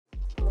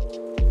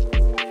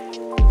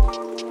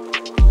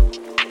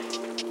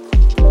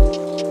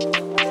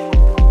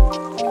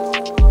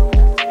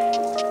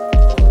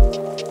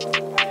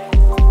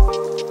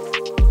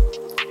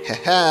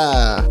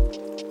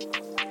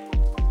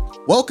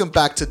welcome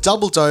back to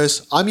Double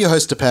Dose. I'm your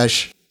host,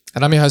 Depeche.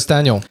 And I'm your host,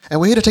 Daniel. And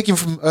we're here to take you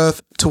from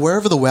Earth to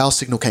wherever the WoW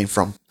signal came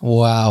from.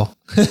 Wow.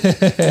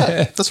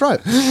 Yeah, that's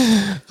right.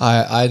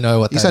 I know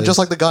what You that sound is. just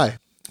like the guy.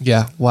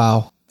 Yeah,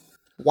 wow.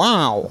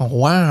 Wow.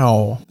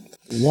 Wow.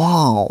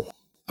 Wow.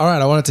 All right,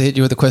 I wanted to hit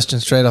you with a question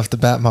straight off the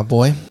bat, my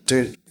boy.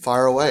 Dude,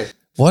 fire away.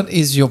 What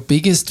is your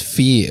biggest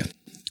fear?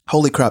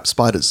 Holy crap,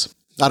 spiders.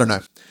 I don't know.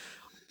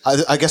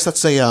 I guess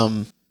that's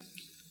a,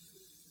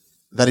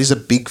 that is a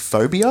big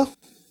phobia.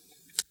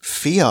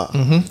 Fear.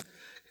 Mm-hmm.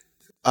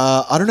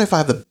 I don't know if I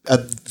have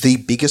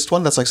the biggest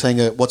one. That's like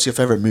saying, what's your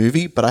favorite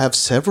movie? But I have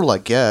several, I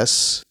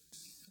guess.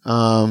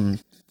 Are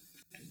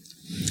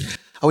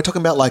we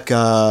talking about like,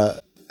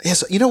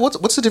 yes, you know,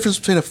 what's the difference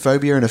between a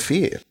phobia and a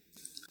fear?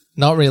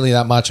 Not really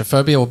that much. A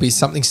phobia will be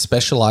something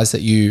specialized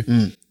that you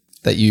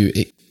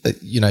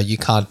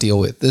can't deal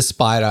with. The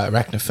spider,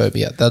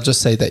 arachnophobia. They'll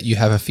just say that you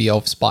have a fear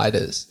of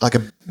spiders. Like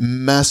a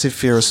massive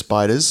fear of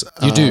spiders.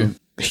 You do.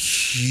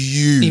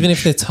 Huge. Even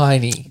if they're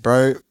tiny.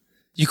 Bro.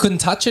 You couldn't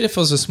touch it if it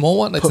was a small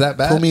one? It's that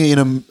bad? Put me in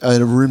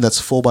a room that's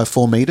 4 by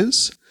 4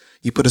 meters.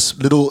 You put a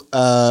little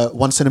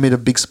 1 centimeter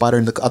big spider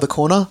in the other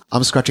corner.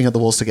 I'm scratching at the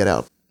walls to get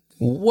out.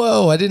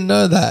 Whoa, I didn't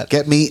know that.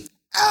 Get me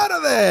out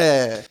of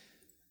there.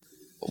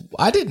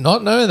 I did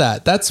not know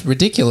that. That's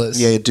ridiculous.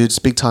 Yeah, dude, it's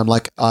big time.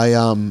 Like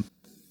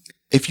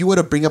if you were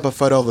to bring up a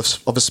photo of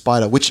a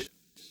spider, which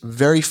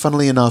very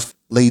funnily enough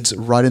leads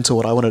right into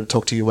what I wanted to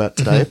talk to you about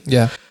today.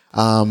 Yeah.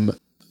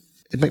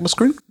 It'd make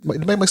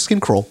my skin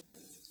crawl.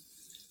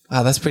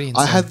 Wow, that's pretty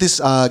insane. I had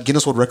this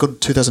Guinness World Record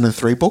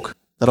 2003 book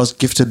that I was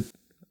gifted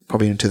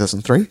probably in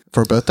 2003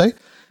 for a birthday.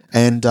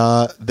 And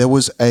there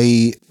was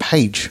a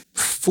page,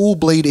 full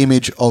bleed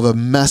image of a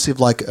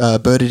massive like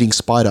bird-eating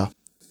spider.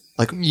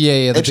 Like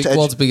the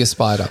world's biggest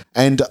spider.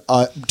 And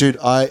dude,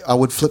 I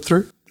would flip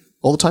through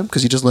all the time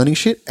because you're just learning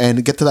shit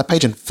and get to that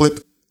page and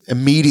flip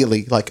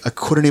immediately. Like I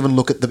couldn't even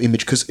look at the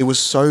image because it was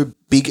so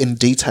big and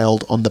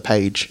detailed on the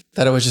page.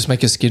 That it would just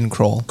make your skin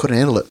crawl. Couldn't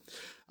handle it.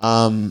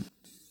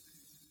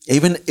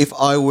 Even if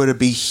I were to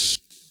be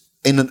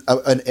in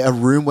a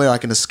room where I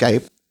can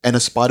escape and a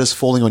spider's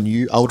falling on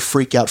you, I would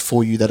freak out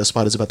for you that a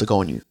spider's about to go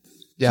on you.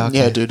 Yeah, okay.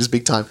 Yeah, dude, it's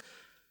big time.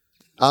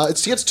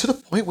 It's to the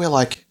point where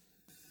like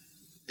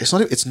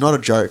it's not a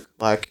joke.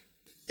 Like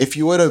if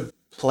you were to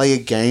play a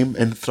game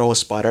and throw a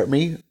spider at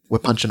me, we're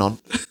punching on.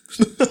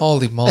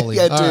 Holy moly.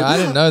 Yeah, dude. I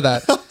didn't know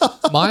that.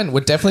 Mine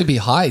would definitely be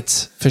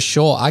heights for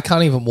sure. I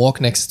can't even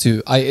walk next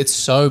to it's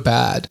so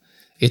bad.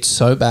 It's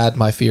so bad,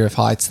 my fear of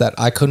heights, that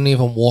I couldn't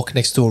even walk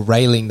next to a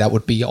railing that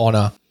would be on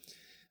a...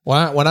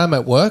 When I'm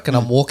at work and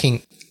I'm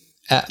walking...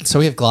 So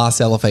we have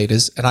glass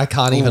elevators and I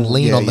can't even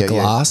lean on the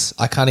glass.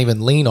 Yeah. I can't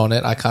even lean on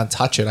it. I can't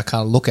touch it. I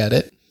can't look at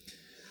it.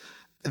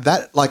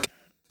 That, like,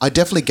 I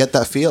definitely get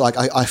that fear. Like,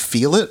 I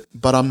feel it,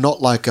 but I'm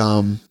not like...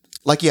 I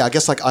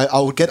guess like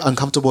I would get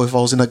uncomfortable if I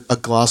was in a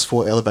glass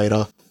floor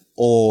elevator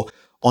or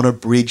on a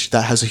bridge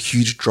that has a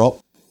huge drop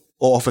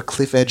or off a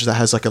cliff edge that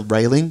has like a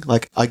railing.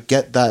 Like, I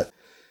get that...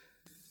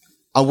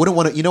 I wouldn't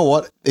want to, you know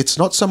what? It's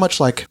not so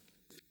much like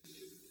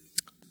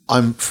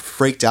I'm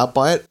freaked out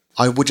by it.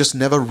 I would just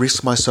never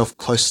risk myself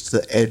close to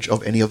the edge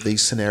of any of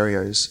these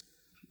scenarios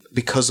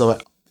because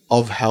of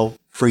how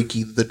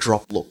freaky the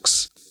drop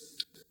looks.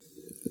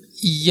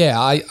 Yeah,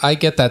 I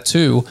get that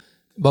too.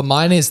 But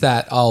mine is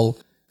that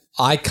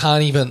I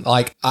can't even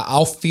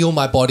I'll feel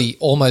my body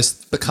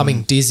almost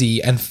becoming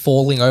dizzy and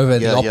falling over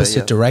in the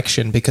opposite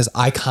direction because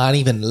I can't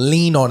even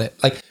lean on it.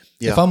 Like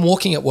if I'm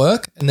walking at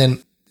work and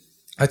then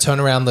I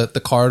turn around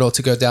the corridor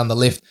to go down the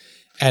lift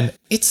and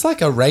it's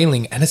like a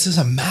railing and it's just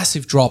a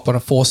massive drop on a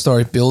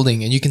 4-story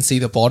building and you can see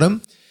the bottom.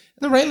 And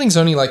the railing's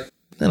only like,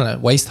 I don't know,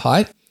 waist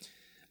height.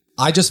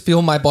 I just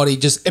feel my body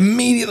just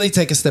immediately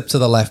take a step to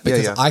the left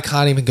because I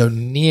can't even go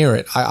near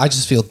it. I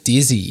just feel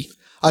dizzy.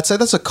 I'd say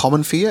that's a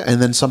common fear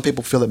and then some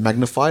people feel it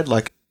magnified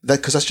like that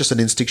because that's just an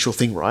instinctual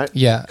thing, right?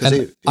 Yeah.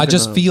 And I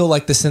just feel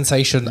like the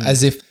sensation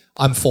as if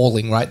I'm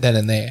falling right then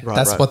and there. Right,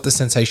 That's what the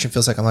sensation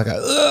feels like. I'm like,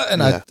 ugh,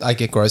 and I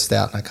get grossed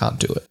out and I can't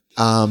do it.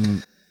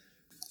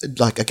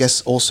 Like I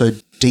guess also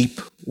deep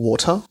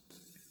water.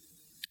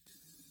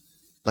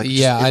 Like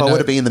if I were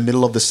to be in the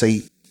middle of the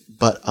sea,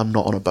 but I'm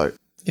not on a boat.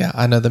 Yeah,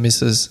 I know the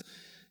missus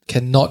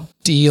cannot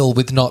deal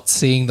with not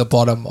seeing the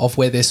bottom of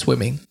where they're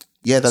swimming.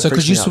 Yeah, that's so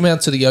could you swim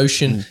out to the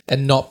ocean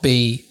and not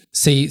see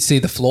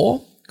the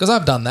floor? Because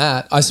I've done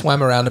that. I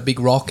swam around a big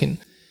rock in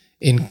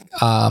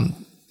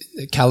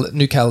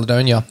New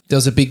Caledonia. There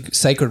was a big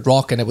sacred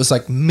rock and it was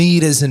like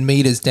meters and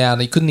meters down.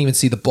 You couldn't even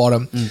see the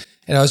bottom.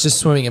 And I was just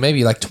swimming in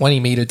maybe like 20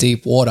 meter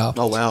deep water.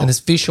 Oh, wow. And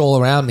there's fish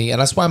all around me.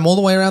 And I swam all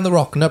the way around the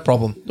rock. No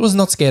problem. I was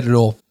not scared at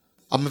all.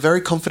 I'm a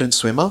very confident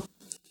swimmer.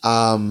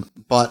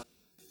 But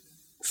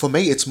for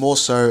me, it's more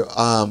so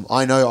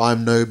I know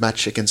I'm no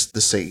match against the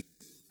sea.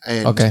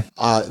 And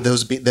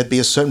there'd be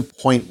a certain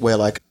point where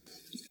like,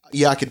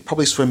 I could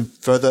probably swim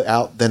further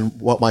out than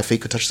what my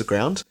feet could touch the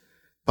ground.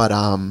 But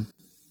I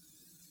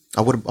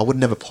would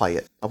never play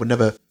it. I would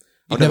never...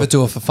 You'd never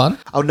do it for fun?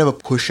 I would never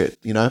push it,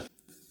 you know?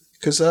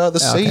 Because the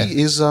sea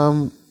is,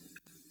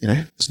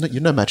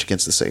 you're no match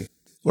against the sea.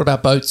 What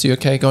about boats? You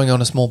okay going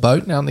on a small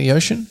boat out in the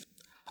ocean?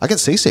 I get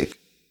seasick.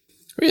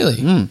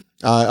 Really?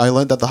 I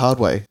learned that the hard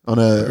way on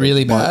a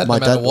Really bad, no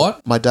matter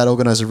what? My dad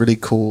organized a really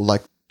cool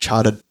like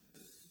chartered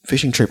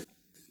fishing trip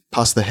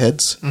past the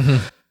Heads,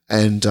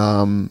 and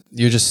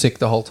You're just sick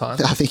the whole time?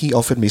 I think he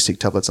offered me sick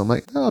tablets. I'm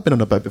like, I've been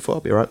on a boat before,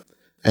 I'll be all right.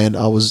 And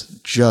I was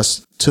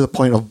just to the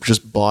point of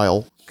just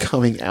bile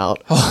coming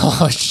out.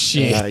 Oh,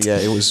 shit. Yeah,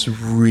 it was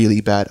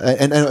really bad,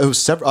 and it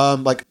was several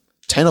like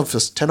 10 of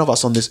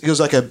us on this. It was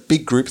like a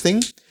big group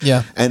thing.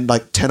 Yeah. And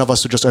like 10 of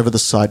us were just over the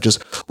side,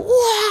 just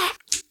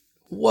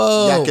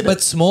Whoa. Yakking But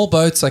it. small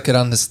boats I could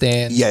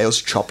understand. yeah, it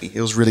was choppy.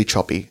 It was really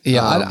choppy.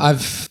 Yeah,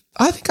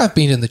 I think I've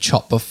been in the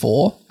chop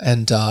before,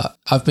 and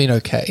I've been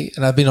okay.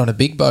 And I've been on a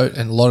big boat,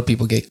 and a lot of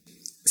people get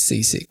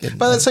seasick. And,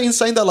 But that's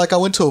insane that like I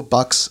went to a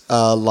Bucks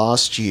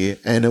last year,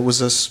 and it was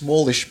a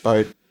smallish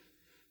boat.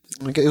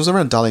 It was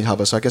around Darling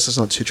Harbour, so I guess it's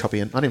not too choppy,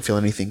 and I didn't feel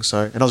anything.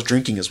 So, and I was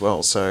drinking as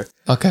well, so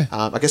okay,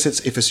 I guess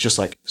if it's just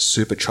like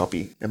super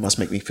choppy, it must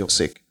make me feel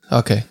sick.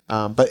 okay,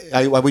 But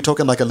are we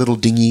talking like a little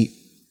dinghy,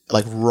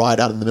 like right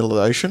out in the middle of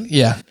the ocean?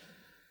 yeah.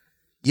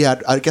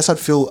 Yeah, I guess I'd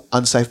feel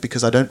unsafe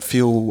because I don't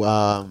feel.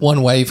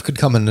 One wave could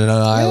come in and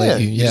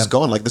annihilate you. you're Yeah, just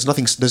gone. Like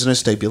there's no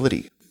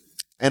stability,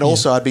 and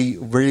also I'd be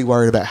really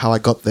worried about how I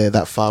got there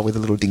that far with a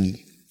little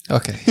dinghy.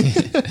 okay.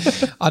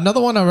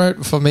 Another one I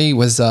wrote for me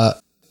was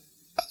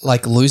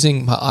like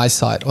losing my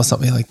eyesight or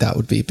something like that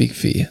would be a big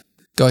fear.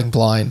 Going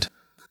blind.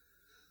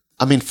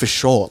 I mean, for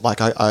sure. Like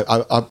I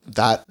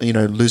that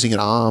losing an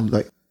arm.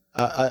 Like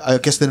I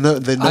guess they're no.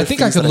 I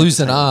think I could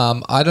lose an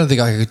arm. I don't think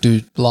I could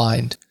do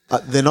blind.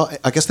 They're not.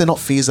 I guess they're not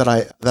fears that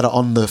are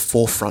on the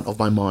forefront of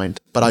my mind.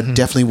 But I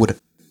definitely would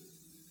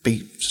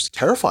be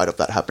terrified of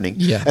that happening.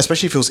 Yeah.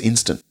 Especially if it was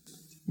instant.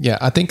 Yeah,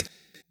 I think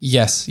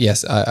yes,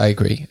 I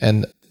agree.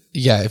 And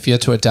yeah, if you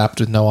had to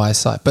adapt with no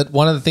eyesight. But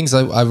one of the things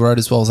I wrote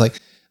as well was like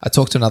I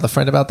talked to another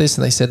friend about this,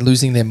 and they said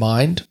losing their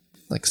mind,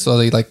 like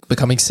slowly, like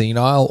becoming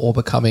senile or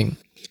becoming.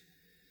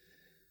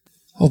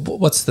 Oh,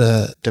 what's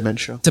the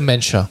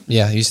Dementia.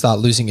 Yeah, you start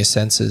losing your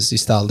senses. You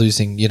start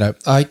losing.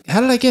 How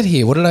did I get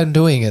here? What did I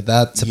doing?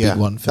 That's a big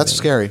one for that's me.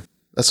 scary.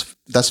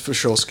 That's for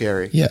sure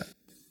scary. Yeah.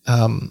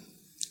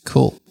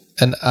 Cool.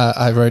 And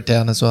I wrote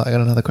down as well. I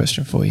got another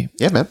question for you.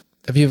 Yeah, man.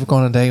 Have you ever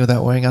gone a day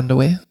without wearing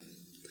underwear?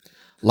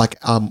 Like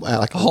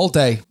A whole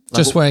day,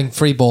 just wearing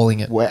free balling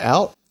it. we're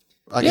out.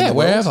 Like in Yeah, the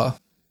world? wherever.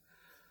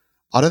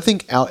 I don't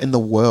think out in the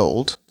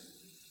world,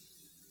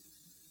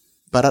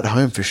 but at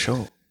home for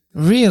sure.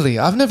 Really?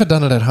 I've never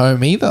done it at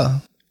home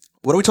either.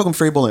 What are we talking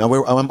freeballing?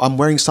 I'm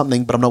wearing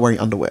something, but I'm not wearing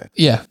underwear.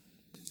 Yeah.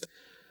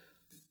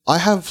 I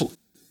have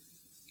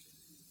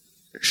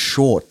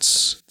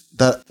shorts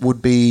that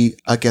would be,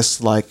 I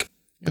guess, like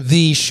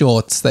The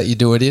shorts that you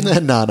do it in.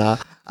 nah.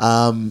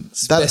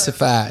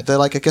 Specified. They're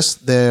like, I guess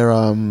they're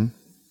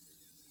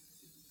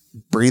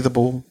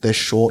breathable. They're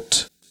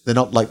short. They're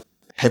not like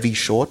heavy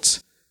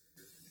shorts.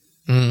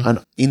 And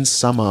in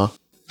summer,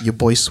 your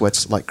boy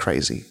sweats like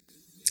crazy,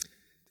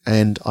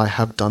 and I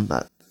have done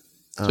that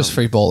Just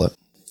free ball it.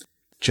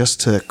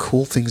 just to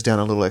cool things down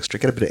a little extra,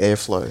 get a bit of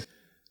airflow.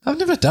 I've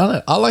never done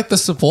it. I like the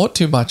support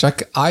too much. I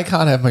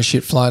can't have my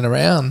shit flying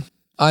around.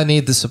 I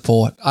need the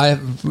support. I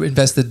have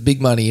invested big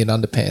money in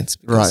underpants.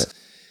 because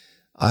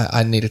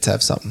I needed to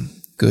have something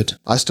good.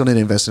 I still need to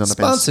invest in underpants.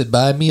 Sponsored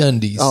by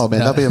MeUndies. Oh man,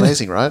 No. that'd be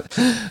amazing, right?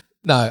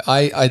 No,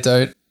 I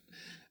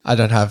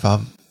don't have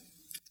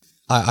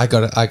I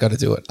gotta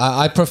do it.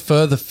 I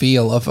prefer the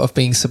feel of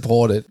being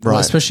supported. Right.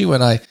 Especially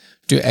when I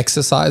do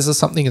exercise or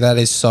something that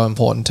is so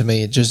important to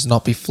me. Just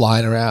not be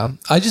flying around.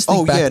 I just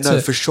think back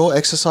to for sure.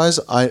 Exercise.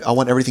 I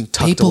want everything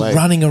tucked people away.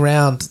 running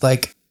around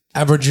like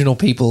Aboriginal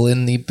people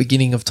in the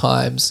beginning of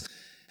times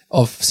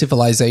of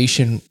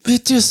civilization. They're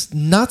just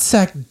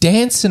nutsack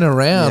dancing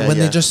around Yeah, when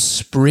yeah. they're just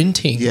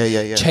sprinting,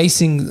 Yeah.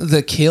 chasing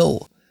the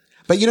kill.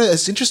 But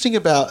it's interesting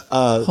about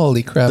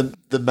Holy crap.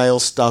 the male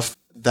stuff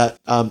that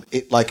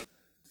it like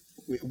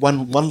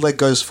one leg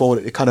goes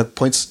forward, it kind of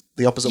points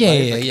the opposite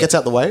way, Yeah, like, it yeah. gets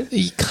out the way. Kind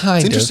It's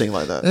of. interesting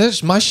like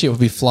that. My shit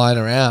would be flying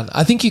around.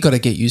 I think you got to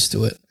get used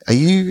to it. Are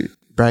you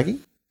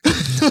bragging?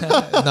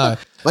 No.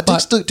 My But-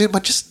 dick's dude.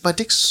 My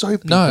dick's so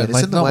big. No, man.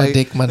 It's in the not way. my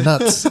dick, my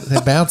nuts. They're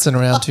bouncing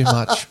around too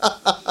much.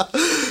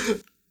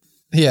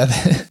 Yeah.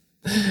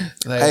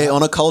 they Hey,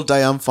 on a cold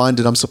day, I'm fine,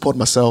 dude. I'm supporting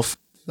myself.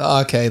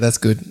 Okay, that's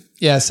good.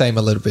 Yeah, same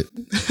a little bit.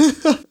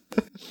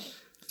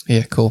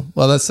 Yeah, cool.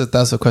 Well, that's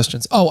the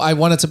questions. Oh, I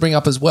wanted to bring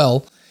up as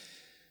well.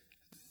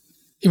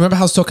 You remember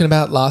how I was talking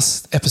about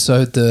last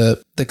episode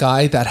the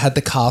guy that had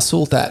the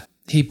castle that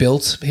he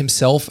built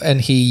himself,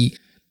 and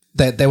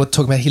they were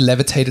talking about he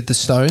levitated the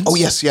stones. Oh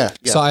yes, yeah.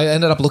 So I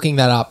ended up looking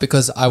that up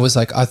because I was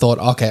like, I thought,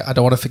 okay, I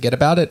don't want to forget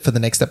about it for the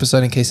next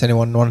episode in case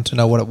anyone wanted to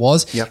know what it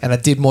was. Yep. And I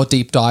did more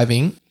deep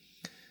diving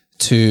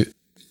to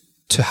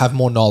have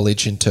more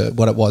knowledge into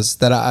what it was,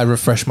 that I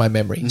refreshed my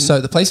memory.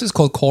 So the place is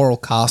called Coral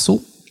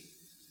Castle.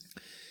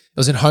 It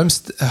was in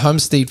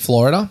Homestead,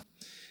 Florida.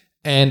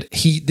 And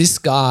this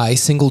guy,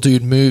 single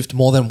dude, moved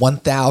more than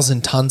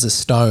 1,000 tons of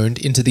stone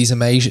into these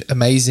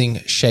amazing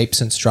shapes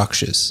and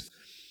structures.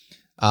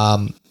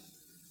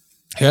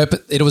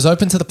 It was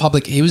open to the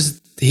public. He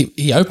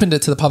opened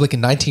it to the public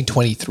in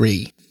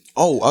 1923.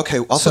 Oh, okay.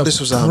 I thought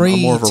this was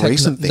more of a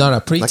recent thing. No,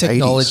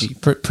 pre-technology.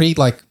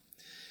 Like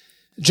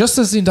just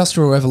as the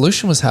Industrial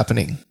Revolution was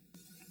happening.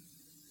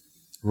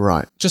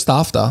 Right. Just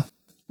after.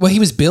 Well, he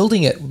was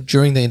building it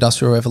during the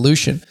Industrial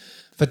Revolution.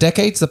 For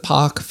decades, the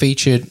park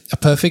featured a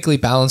perfectly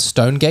balanced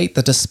stone gate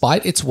that,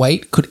 despite its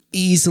weight, could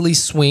easily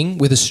swing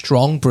with a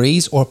strong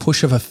breeze or a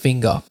push of a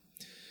finger.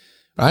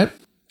 Right?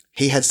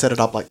 He had set it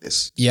up like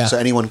this. Yeah. So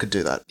anyone could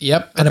do that.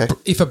 Yep. And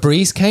if a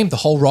breeze came, the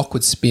whole rock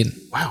would spin.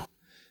 Wow.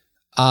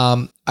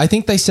 I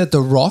think they said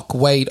the rock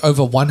weighed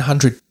over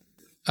 100,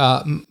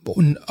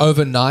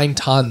 over 9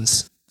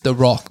 tons. The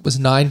rock was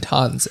 9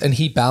 tons, and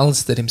he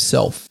balanced it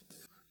himself.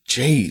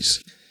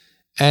 Jeez.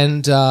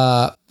 And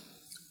how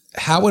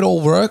it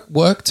all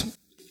worked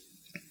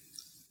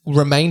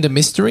remained a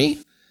mystery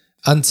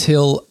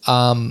until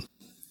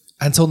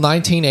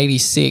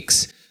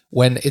 1986,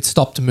 when it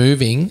stopped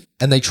moving,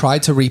 and they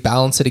tried to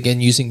rebalance it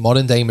again using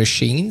modern day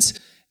machines,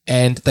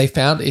 and they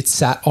found it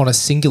sat on a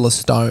singular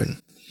stone.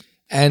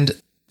 And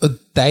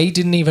they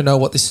didn't even know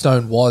what this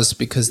stone was,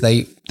 because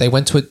they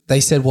went to it. They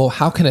said, well,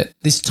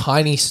 this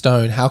tiny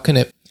stone, how can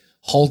it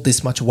hold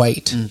this much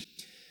weight?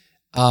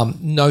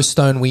 No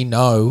stone we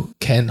know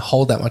can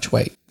hold that much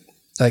weight.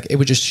 Like, it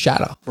would just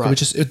shatter. Right.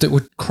 It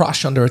would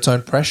crush under its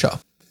own pressure.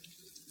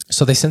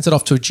 So they sent it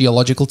off to a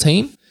geological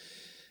team.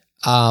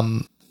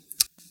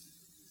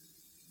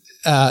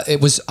 It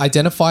was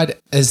identified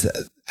as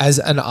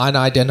an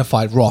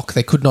unidentified rock.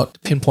 They could not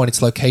pinpoint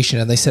its location,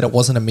 and they said it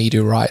wasn't a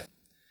meteorite.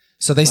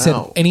 So they said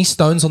any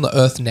stones on the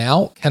Earth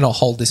now cannot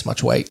hold this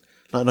much weight.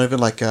 Not even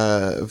like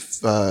melt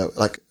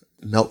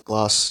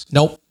glass.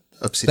 Nope.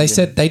 Obsidian. They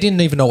said they didn't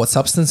even know what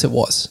substance it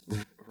was.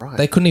 Right.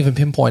 They couldn't even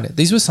pinpoint it.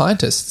 These were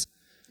scientists.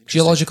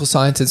 Geological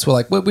scientists were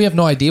like, well, we have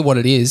no idea what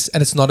it is,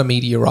 and it's not a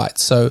meteorite.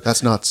 So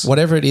that's nuts.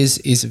 Whatever it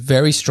is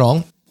very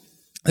strong.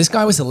 This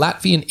guy was a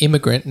Latvian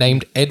immigrant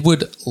named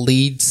Edward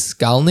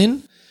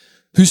Leedskalnin,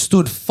 who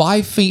stood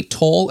 5 feet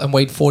tall and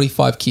weighed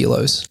 45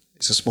 kilos.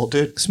 He's a small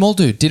dude. Small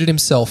dude, did it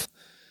himself.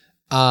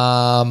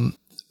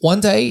 One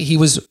day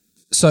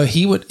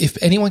if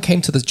anyone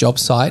came to the job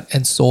site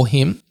and saw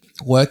him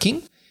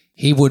working,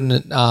 he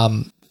wouldn't,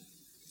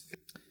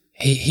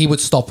 he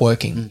would stop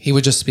working. He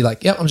would just be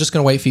like, yep, I'm just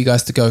going to wait for you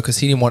guys to go, because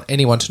he didn't want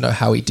anyone to know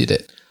how he did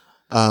it.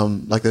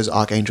 Like those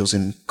archangels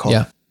in COD.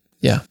 Yeah.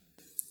 Yeah.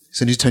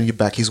 So you turn your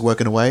back, he's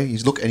working away.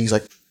 He's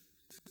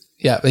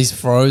yeah, he's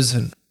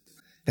frozen.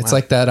 It's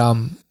like that,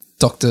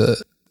 Dr.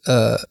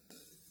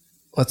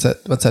 What's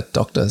that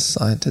doctor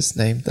scientist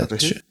name? Doctor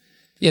Who?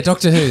 Yeah,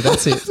 Doctor Who.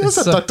 That's it. What's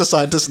that doctor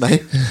scientist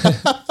name?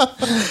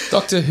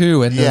 Doctor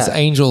Who, and there's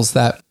angels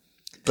that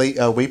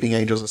weeping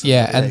angels or something.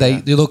 Yeah,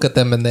 and you look at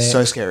them and they're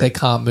so scary. They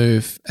can't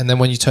move, and then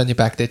when you turn your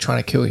back, they're trying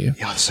to kill you.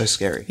 Yeah, it's so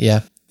scary.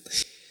 Yeah.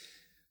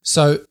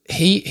 So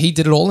he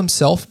did it all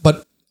himself,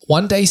 but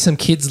one day some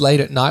kids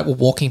late at night were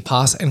walking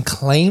past and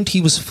claimed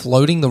he was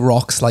floating the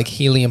rocks like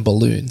helium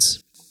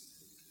balloons.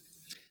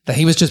 That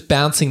he was just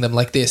bouncing them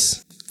like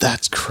this.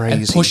 That's crazy.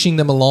 And pushing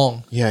them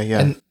along. Yeah.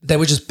 And they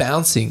were just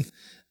bouncing.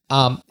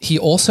 He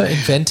also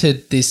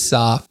invented this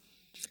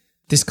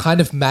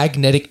kind of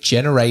magnetic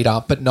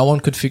generator, but no one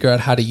could figure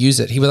out how to use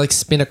it. He would like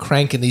spin a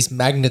crank and these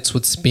magnets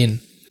would spin.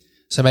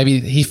 So maybe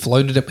he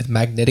floated it with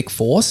magnetic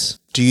force.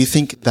 Do you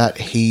think that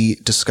he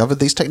discovered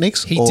these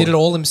techniques? He did it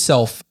all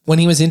himself. When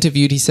he was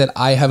interviewed, he said,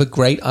 I have a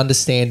great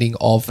understanding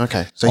of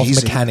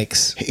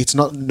mechanics. It's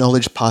not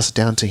knowledge passed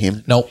down to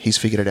him. Nope. He's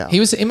figured it out. He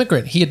was an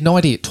immigrant. He had no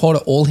idea. Taught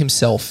it all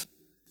himself.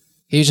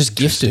 He was just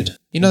gifted.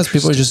 You know, those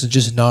people who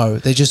just know.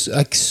 They're just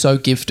like so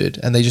gifted,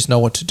 and they just know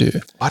what to do.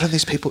 Why don't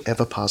these people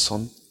ever pass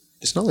on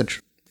this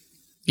knowledge?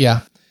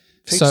 Yeah.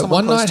 So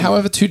one night,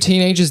 however, 2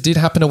 teenagers did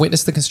happen to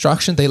witness the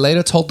construction. They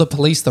later told the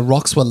police the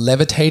rocks were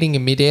levitating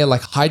in midair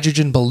like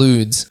hydrogen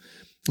balloons.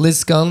 Liz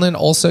Scanlon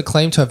also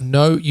claimed to have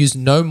used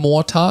no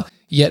mortar,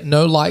 yet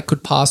no light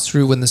could pass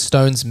through when the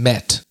stones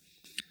met.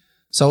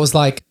 So it was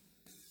like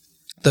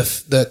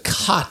the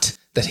cut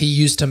that he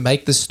used to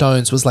make the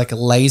stones was like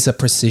laser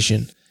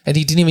precision. And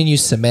he didn't even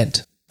use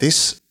cement.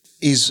 This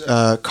is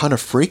kind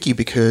of freaky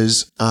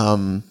because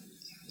a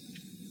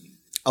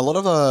lot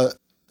of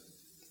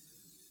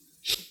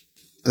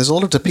there's a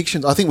lot of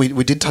depictions. I think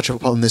we did touch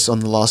upon this on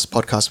the last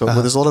podcast, but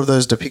there's a lot of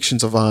those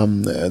depictions of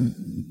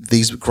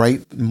these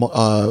great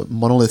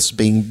monoliths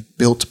being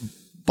built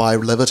by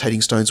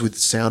levitating stones with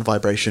sound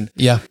vibration.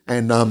 Yeah.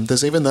 And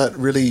there's even that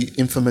really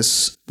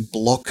infamous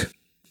block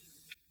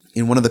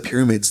in one of the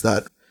pyramids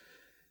that,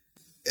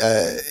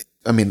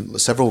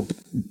 several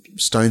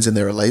stones in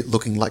there are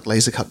looking like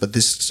laser cut, but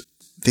this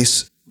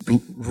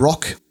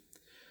rock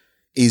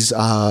is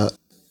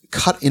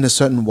cut in a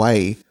certain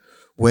way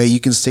where you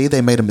can see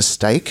they made a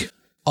mistake.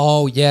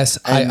 Oh, yes.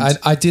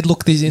 I did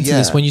look into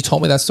this. When you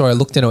told me that story, I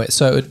looked into it.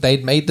 So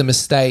they'd made the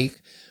mistake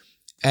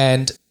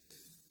and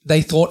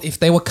they thought if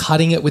they were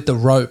cutting it with the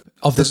rope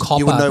of the copper,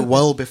 you would know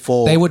well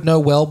before. They would know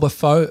well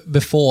before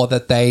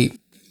that they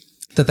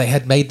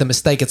had made the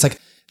mistake. It's like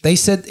They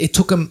said it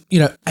took them,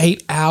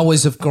 8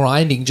 hours of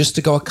grinding just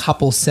to go a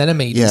couple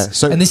centimeters. Yeah,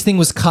 so- and this thing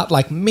was cut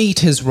like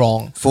meters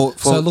wrong. For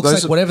so it looks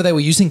those like whatever they were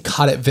using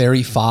cut it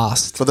very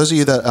fast. For those of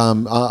you that are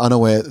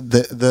unaware,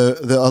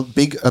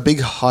 a big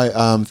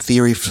high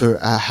theory for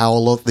how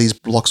a lot of these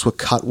blocks were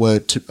cut were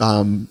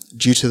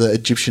due to the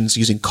Egyptians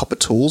using copper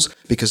tools,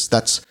 because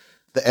that's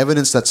the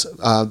evidence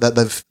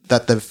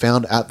that they've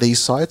found at these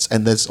sites,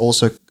 and there's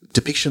also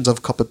depictions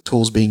of copper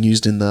tools being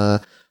used in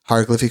the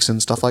hieroglyphics and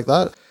stuff like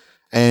that.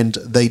 And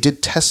they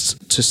did tests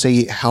to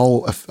see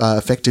how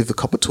effective the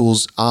copper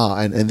tools are,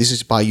 and this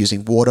is by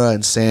using water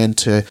and sand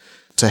to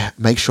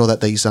make sure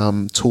that these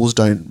tools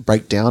don't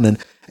break down. And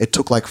it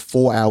took like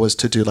 4 hours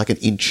to do like an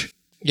inch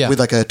with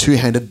like a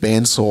two-handed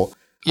bandsaw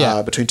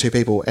between two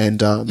people.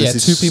 And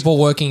two people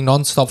working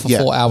nonstop for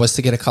 4 hours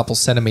to get a couple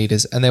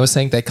centimeters, and they were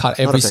saying they cut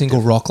every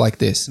single rock like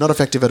this. Not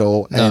effective at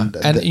all. No.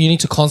 And you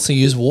need to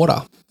constantly use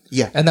water.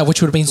 Yeah, and that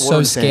which would have been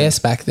so scarce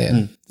back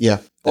then. Yeah,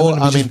 or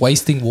just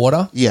wasting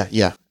water.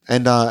 Yeah.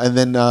 And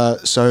then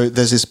so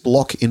there's this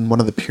block in one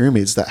of the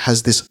pyramids that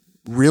has this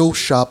real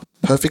sharp,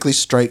 perfectly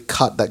straight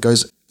cut that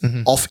goes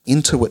off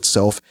into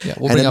itself,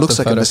 we'll and bring it up looks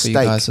the like a photo for you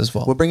mistake. guys as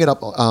well. We'll bring it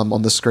up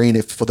on the screen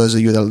if for those of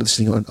you that are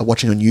listening or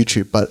watching on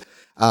YouTube. But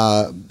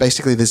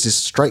basically, there's this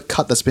straight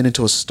cut that's been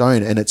into a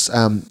stone, and it's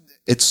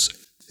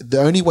the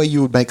only way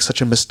you would make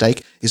such a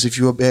mistake is if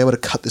you were able to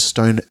cut this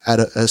stone at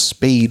a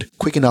speed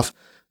quick enough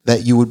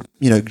that you would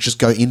just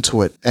go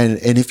into it, and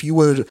if you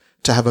were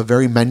to have a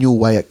very manual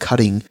way at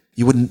cutting,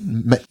 you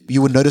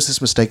would notice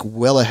this mistake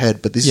well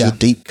ahead, but this is a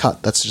deep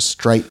cut that's just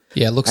straight.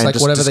 Yeah, it looks like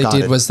whatever they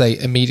did was they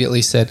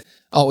immediately said,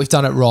 "Oh, we've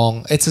done it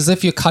wrong." It's as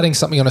if you're cutting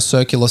something on a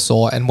circular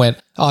saw and went,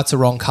 "Oh, it's a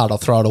wrong cut. I'll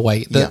throw it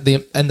away."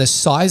 The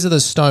size of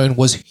the stone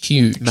was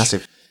huge,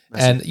 massive.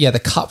 And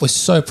the cut was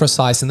so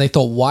precise. And they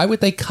thought, why would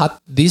they cut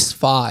this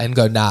far and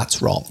go, "Nah,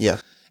 it's wrong." Yeah,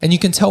 and you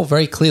can tell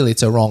very clearly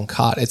it's a wrong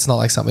cut. It's not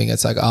like something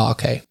that's like, "Oh,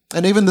 okay."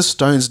 And even the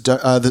stones,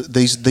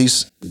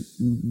 these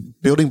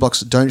building blocks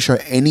don't show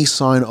any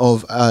sign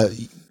of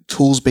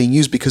tools being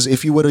used, because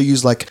if you were to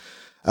use like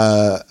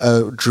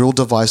a drill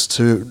device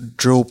to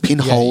drill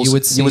pinholes, you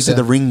would see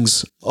the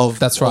rings of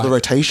the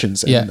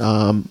rotations,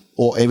 and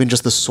or even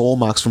just the saw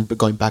marks from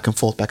going back and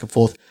forth.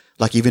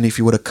 Like even if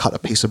you were to cut a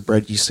piece of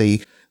bread, you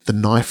see the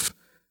knife.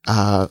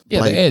 The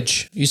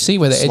edge. You see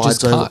where the edge is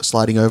cut,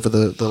 sliding over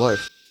the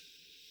loaf.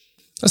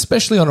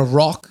 Especially on a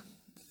rock,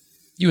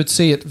 you would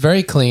see it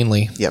very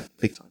cleanly. Yeah,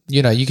 big time.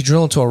 You could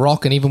drill into a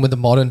rock, and even with the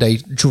modern day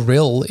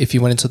drill, if you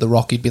went into the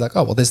rock, you'd be like,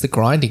 "Oh, well, there's the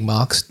grinding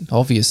marks,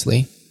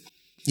 obviously."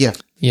 Yeah.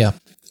 Yeah.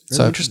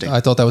 So interesting. I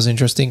thought that was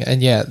interesting.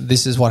 And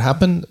this is what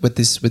happened with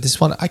this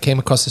one. I came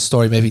across this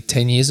story maybe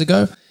 10 years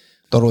ago.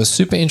 Thought it was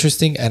super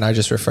interesting, and I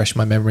just refreshed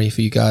my memory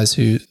for you guys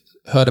who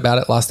heard about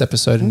it last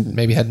episode and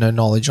maybe had no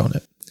knowledge on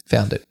it.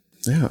 Found it.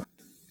 Yeah.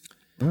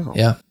 Wow.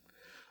 Yeah.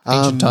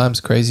 Ancient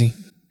times, crazy.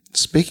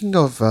 Speaking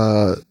of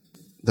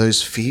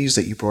those fears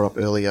that you brought up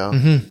earlier,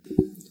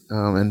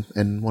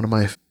 and one of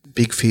my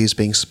big fears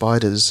being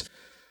spiders,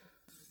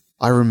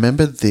 I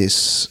remembered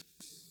this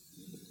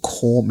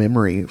core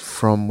memory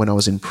from when I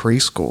was in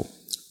preschool.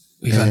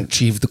 We've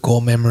achieved the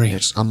core memory.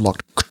 It's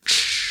unlocked.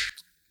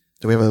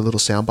 Do we have a little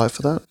soundbite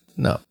for that?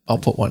 No, I'll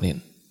put one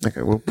in.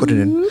 Okay, we'll put it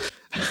in.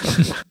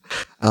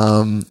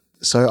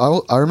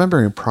 So I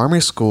remember in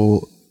primary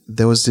school,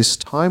 there was this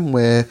time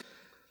where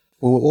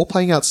we were all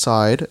playing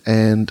outside,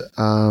 and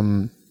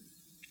a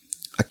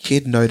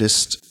kid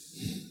noticed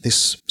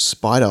this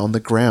spider on the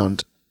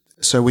ground.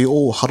 So we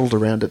all huddled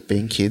around it,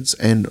 being kids,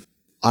 and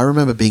I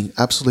remember being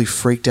absolutely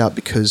freaked out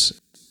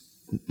because,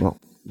 well,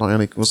 not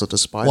only was it a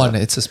spider. One,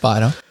 it's a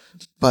spider.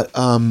 But,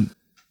 and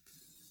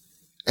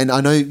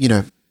I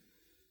know,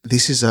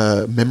 this is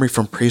a memory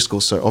from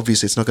preschool, so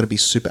obviously it's not going to be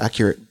super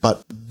accurate,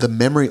 but the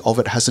memory of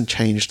it hasn't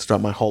changed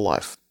throughout my whole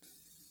life.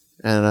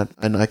 And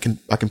I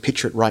can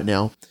picture it right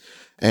now.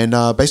 And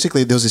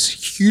basically there was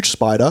this huge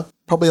spider,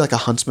 probably like a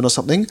huntsman or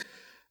something,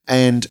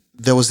 and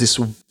there was this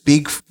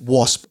big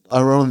wasp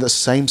around the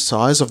same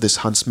size of this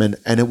huntsman,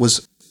 and it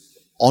was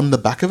on the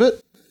back of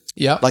it.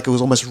 Yeah. Like it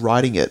was almost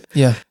riding it.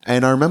 Yeah.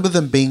 And I remember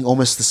them being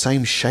almost the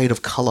same shade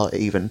of color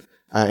even.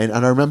 And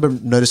I remember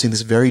noticing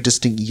this very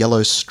distinct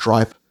yellow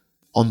stripe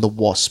on the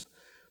wasp.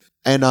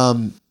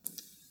 And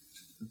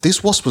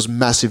this wasp was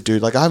massive,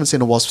 dude. Like I haven't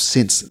seen a wasp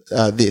since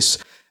this.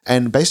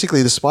 And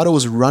basically the spider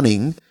was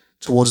running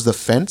towards the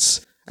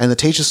fence, and the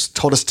teachers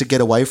told us to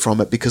get away from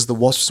it because the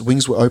wasp's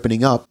wings were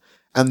opening up.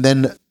 And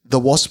then the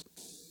wasp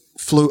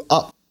flew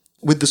up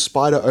with the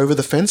spider over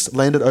the fence,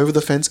 landed over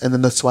the fence, and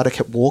then the spider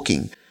kept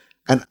walking.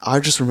 And I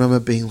just remember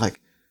being like,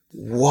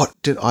 what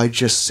did I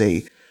just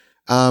see?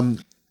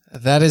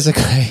 That is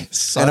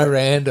so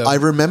random. I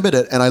remembered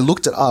it, and I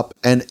looked it up,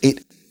 and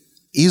it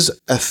is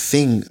a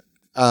thing.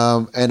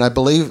 And I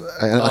believe...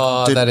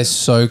 that is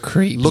so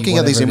creepy. Looking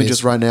at these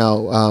images right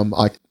now, I'm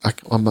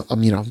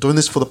doing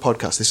this for the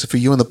podcast. This is for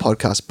you and the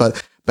podcast.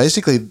 But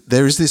basically,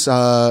 there is this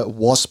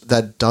wasp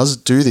that does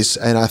do this,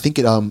 and I think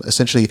it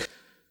essentially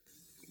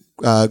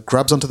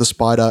grabs onto the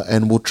spider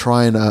and will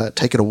try and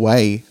take it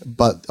away.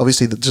 But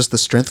obviously, just the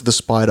strength of the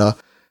spider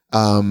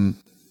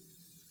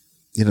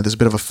there's a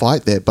bit of a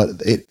fight there, but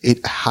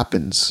it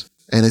happens.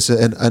 And it's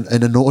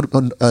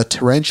a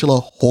tarantula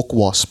hawk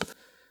wasp.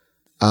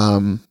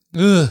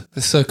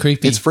 It's so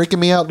creepy. It's freaking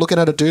me out looking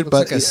at it, dude. But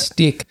like a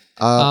stick.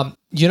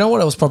 You know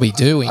what I was probably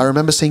doing? I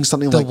remember seeing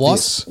something like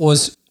this.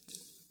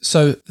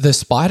 So the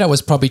spider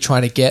was probably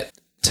trying to get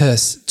to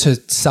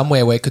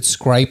somewhere where it could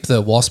scrape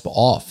the wasp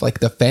off, like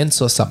the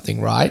fence or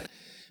something, right?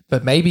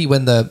 But maybe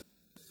when the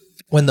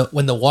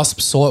wasp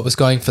saw it was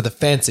going for the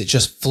fence, it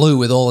just flew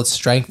with all its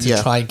strength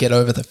to try and get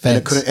over the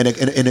fence. And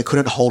it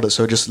couldn't hold it,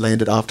 so it just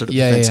landed after the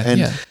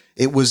fence.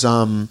 It was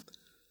man,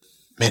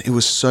 it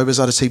was so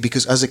bizarre to see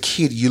because as a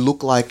kid, it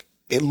looked like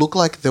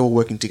they were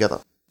working together.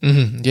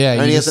 Mm-hmm. Yeah,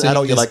 only as an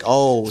adult, you're like,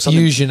 oh,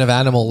 fusion of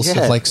animals,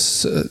 of like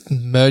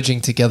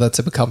merging together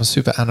to become a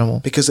super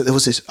animal. Because there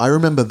was this, I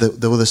remember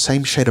they were the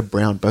same shade of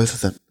brown, both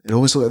of them. It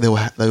always looked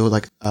like they were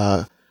like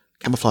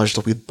camouflaged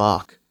with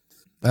bark.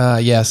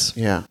 Yes.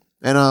 Yeah.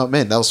 And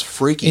man, that was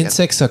freaky.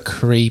 Insects are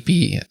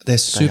creepy. They're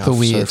super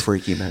weird. So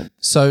freaky, man.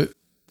 So,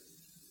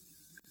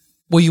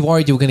 were you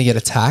worried you were going to get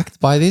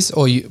attacked by this,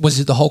 or was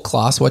it the whole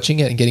class watching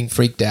it and getting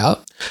freaked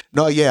out?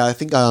 No, yeah, I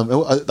think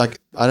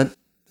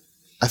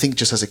I think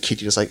just as a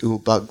kid you're just like, ooh,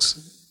 bugs.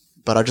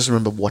 But I just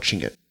remember watching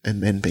it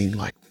and then being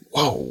like,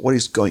 whoa, what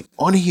is going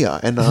on here?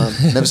 And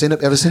never seen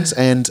it ever since,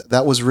 and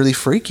that was really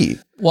freaky.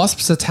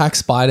 Wasps attack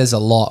spiders a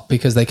lot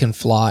because they can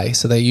fly,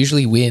 so they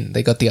usually win.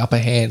 They got the upper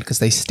hand because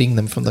they sting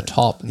them from the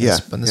top, and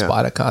the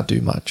spider can't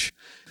do much.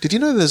 Did you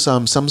know there's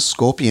some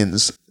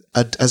scorpions,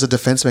 as a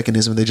defense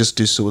mechanism, they just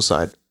do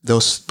suicide.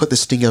 They'll put the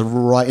stinger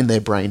right in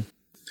their brain.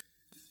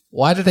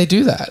 Why do they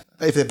do that?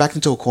 If they're backed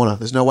into a corner,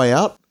 there's no way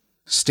out,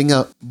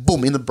 stinger,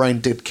 boom, in the brain,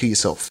 dead, kill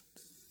yourself.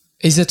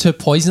 Is it to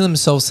poison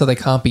themselves so they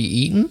can't be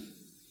eaten?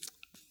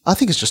 I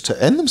think it's just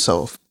to end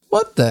themselves.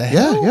 What the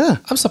hell? Yeah.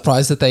 I'm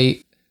surprised that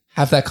they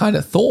have that kind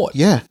of thought.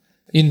 Yeah.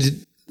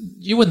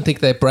 You wouldn't think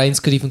their brains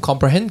could even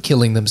comprehend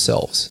killing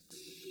themselves.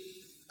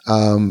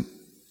 I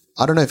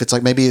don't know if it's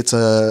like maybe it's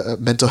a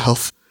mental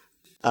health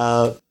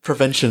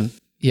prevention.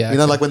 Yeah.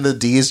 Like when the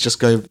deers just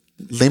go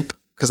limp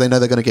because they know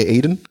they're going to get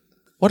eaten.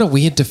 What a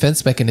weird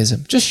defense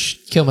mechanism.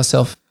 Just kill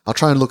myself. I'll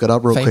try and look it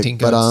up real Fainting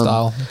quick. goat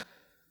style.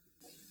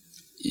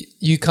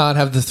 You can't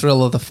have the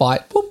thrill of the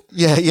fight. Boop.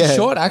 Yeah. You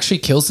sure it actually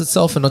kills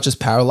itself and not just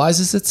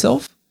paralyzes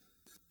itself?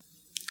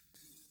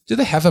 Do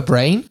they have a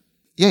brain?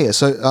 Yeah.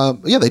 So,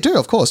 they do,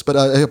 of course. But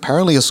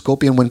apparently a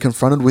scorpion, when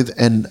confronted with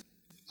an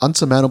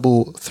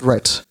unsurmountable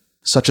threat,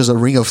 such as a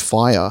ring of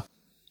fire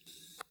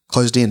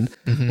closed in,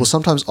 will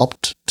sometimes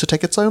opt to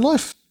take its own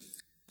life.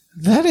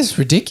 That is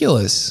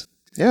ridiculous.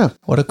 Yeah.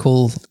 What a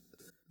cool...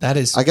 That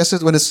is... I guess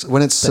when it's I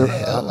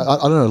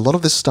don't know, a lot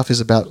of this stuff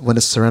is about when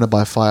it's surrounded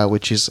by fire,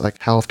 which is like,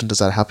 how often does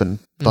that happen?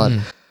 But,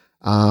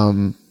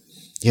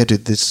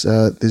 dude,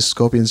 these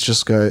scorpions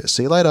just go,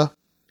 see you later.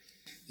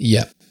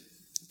 Yeah.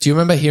 Do you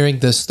remember hearing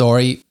the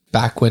story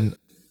back when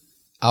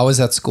I was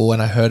at school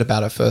and I heard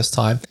about it first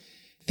time?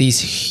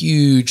 These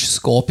huge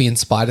scorpion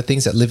spider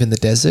things that live in the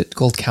desert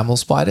called camel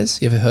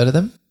spiders. You ever heard of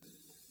them?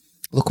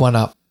 Look one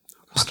up.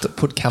 Just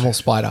put camel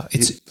spider.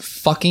 It's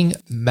fucking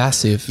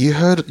massive. You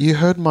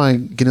heard my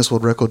Guinness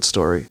World Record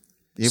story.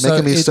 You're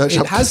making me search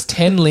up. It has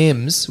 10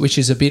 limbs, which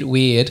is a bit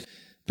weird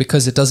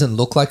because it doesn't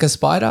look like a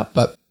spider,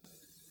 but...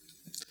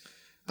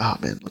 Oh,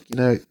 man. Look,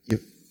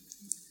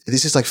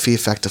 this is like fear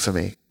factor for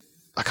me.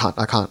 I can't.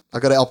 I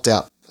got to opt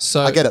out.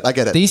 So I get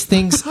it. These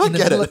things... I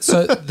get it.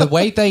 So the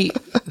way they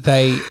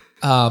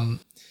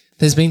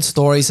there's been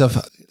stories of...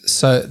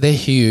 So they're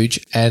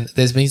huge, and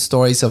there's been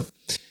stories of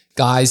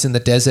guys in the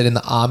desert in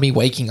the army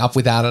waking up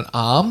without an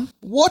arm.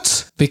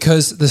 What?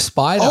 Because the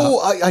spider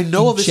I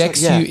know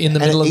injects you in the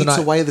middle of the night. And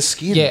it eats away the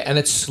skin. Yeah, and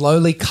it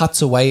slowly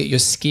cuts away at your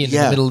skin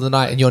in the middle of the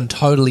night, and you're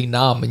totally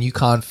numb and you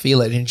can't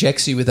feel it. It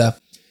injects you with a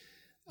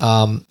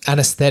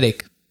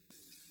anesthetic,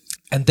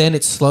 and then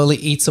it slowly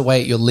eats away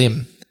at your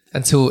limb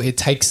until it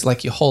takes,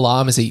 like, your whole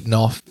arm is eaten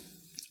off.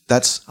 I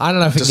don't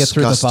know if it can get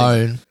through the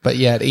bone, but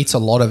yeah, it eats a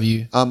lot of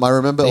you. I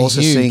remember also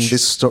seeing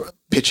this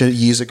picture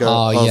years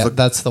ago of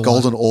that's the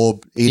golden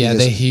orb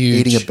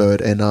eating a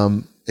bird,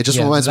 and it just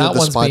reminds me of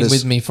the spiders. That one's been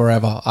with me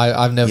forever.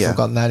 I've never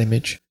forgotten that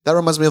image. That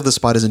reminds me of the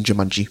spiders in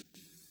Jumanji.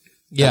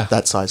 Yeah,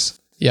 that size.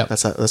 Yeah,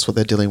 that's what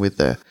they're dealing with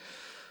there.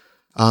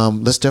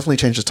 Let's definitely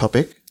change the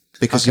topic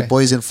because your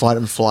boy's in fight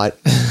and flight,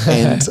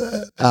 and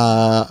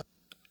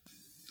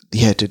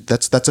dude,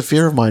 that's a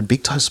fear of mine.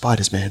 Big time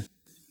spiders, man.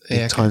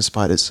 Big time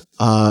spiders.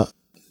 I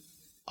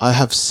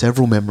have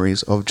several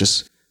memories of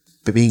just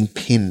being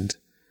pinned,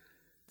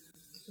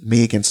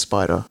 me against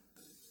spider,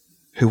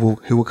 who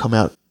will come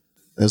out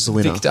as the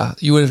winner. Victor,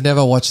 you would have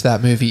never watched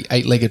that movie,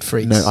 8-Legged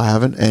Freaks. No, I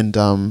haven't.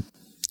 And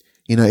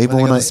even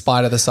when a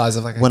spider the size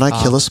of like when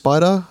I kill a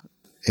spider,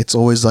 it's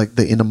always like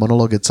the inner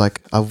monologue. It's like,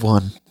 I've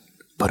won,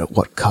 but at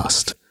what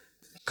cost?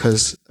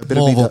 Because a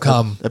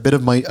bit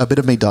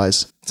of me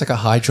dies. It's like a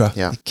hydra.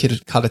 Yeah, the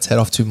kid cut its head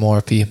off to more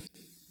appear.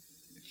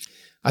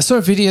 I saw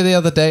a video the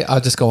other day. I'll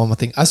just go on one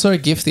thing. I saw a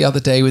GIF the other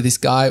day where this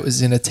guy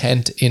was in a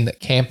tent in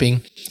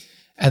camping,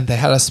 and they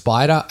had a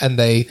spider, and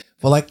they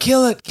we're like,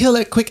 kill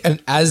it, quick.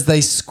 And as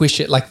they squish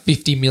it, like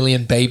 50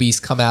 million babies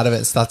come out of it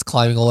and starts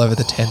climbing all over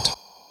the tent.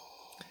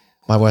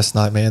 My worst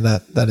nightmare,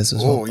 that is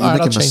as well. Oh, you're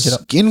making my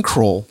skin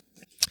crawl.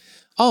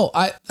 Oh,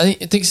 I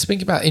think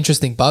speaking about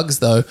interesting bugs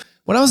though,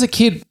 when I was a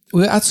kid,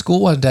 we were at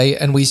school one day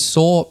and we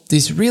saw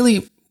this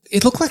really,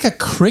 it looked like a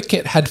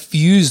cricket had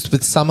fused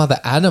with some other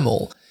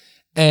animal.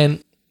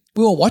 And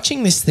we were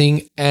watching this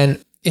thing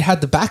and it had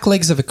the back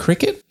legs of a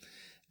cricket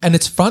and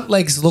its front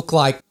legs looked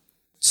like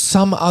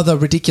some other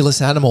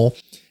ridiculous animal.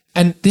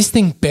 And this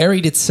thing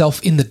buried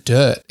itself in the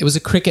dirt. It was a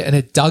cricket and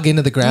it dug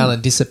into the ground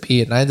and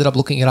disappeared. And I ended up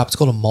looking it up. It's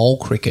called a mole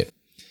cricket.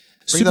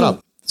 Bring that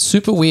up.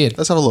 Super weird.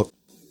 Let's have a look.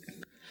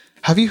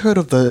 Have you heard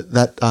of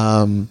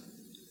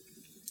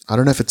I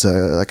don't know if it's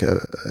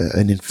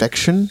an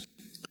infection,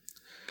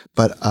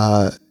 but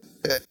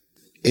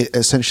it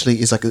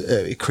essentially is like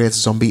it creates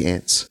zombie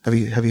ants. Have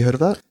you heard of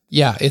that?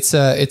 Yeah, it's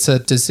a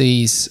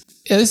disease.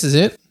 Yeah, this is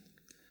it.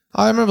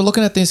 I remember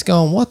looking at this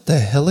going, what the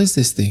hell is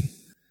this thing?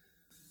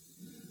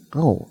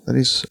 Oh, that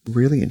is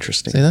really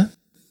interesting. See that?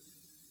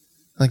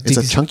 Like it's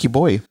a chunky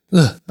boy.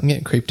 Ugh, I'm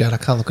getting creeped out. I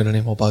can't look at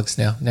any more bugs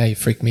now. Now you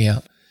freak me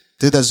out.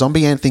 Dude, that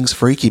zombie ant thing's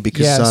freaky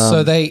because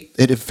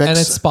it affects, and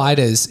it's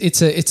spiders.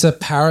 It's a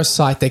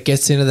parasite that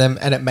gets into them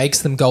and it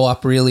makes them go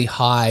up really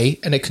high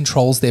and it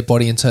controls their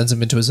body and turns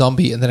them into a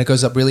zombie, and then it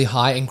goes up really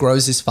high and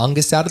grows this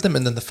fungus out of them,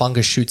 and then the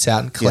fungus shoots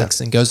out and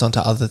collects and goes on to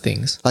other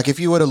things. Like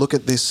if you were to look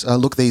at this,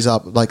 look these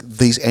up, like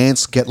these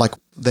ants get like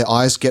their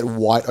eyes get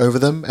white over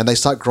them and they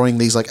start growing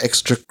these like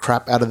extra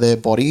crap out of their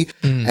body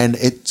and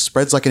it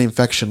spreads like an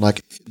infection.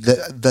 Like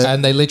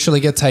and they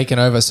literally get taken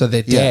over, so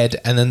they're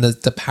dead, and then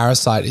the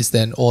parasite is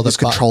then, or the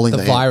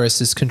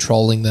virus is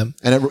controlling them,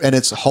 and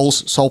its whole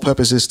sole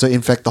purpose is to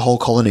infect the whole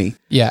colony.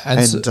 Yeah, and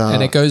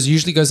it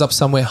usually goes up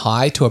somewhere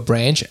high to a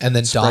branch and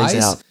then dies,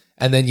 out.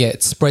 And then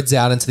it spreads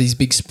out into these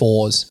big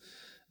spores.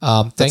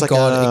 Thank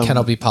God it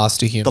cannot be passed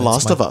to humans. The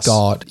Last of Us.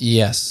 God,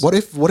 yes. What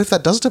if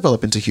that does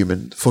develop into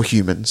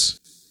humans?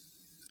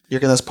 You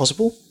reckon that's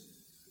possible?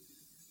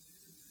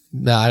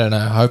 No, I don't know.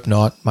 I hope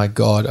not. My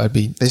God, I'd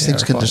be. These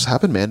things can just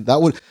happen, man.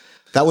 That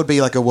would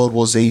be like a World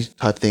War Z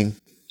type thing.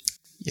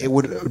 Yeah.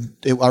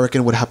 I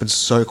reckon it would happen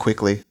so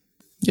quickly.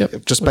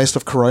 Yep. Just based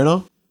off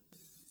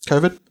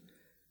COVID,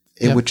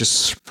 it would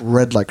just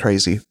spread like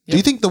crazy. Yep. Do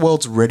you think the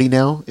world's ready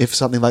now if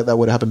something like that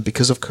would happen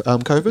because of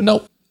COVID?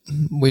 Nope.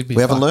 We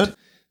haven't learned?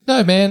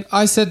 No, man.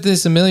 I said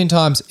this a million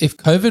times. If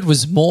COVID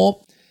was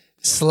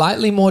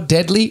slightly more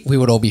deadly, we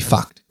would all be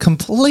fucked.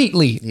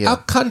 Completely. Yeah. Our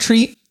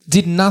country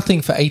did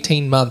nothing for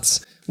 18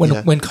 months when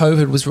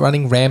COVID was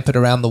running rampant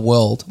around the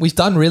world. We've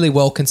done really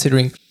well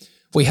considering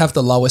we have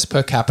the lowest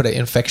per capita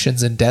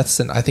infections and deaths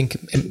than I think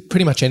in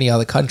pretty much any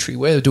other country.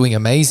 We're doing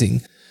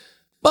amazing.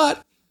 But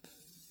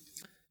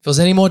if it was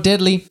any more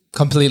deadly,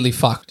 completely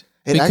fucked.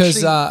 If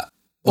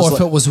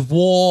it was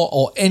war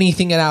or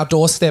anything at our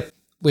doorstep,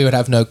 we would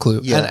have no clue.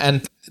 Yeah.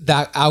 And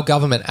that our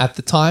government at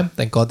the time,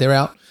 thank God they're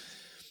out,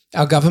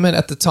 our government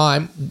at the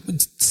time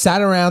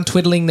sat around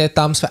twiddling their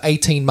thumbs for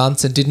 18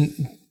 months and didn't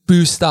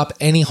boost up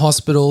any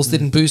hospitals,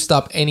 didn't boost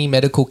up any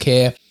medical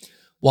care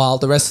while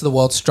the rest of the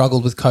world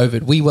struggled with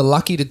COVID. We were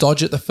lucky to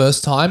dodge it the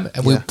first time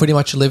and we pretty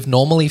much lived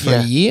normally for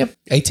a year,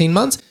 18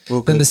 months.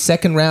 Then the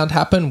second round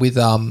happened with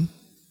the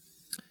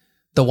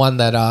one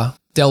that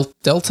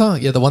Delta,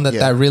 the one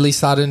that really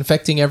started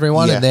infecting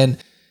everyone, and then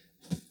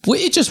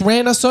it just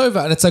ran us over.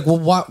 And it's like,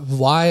 well,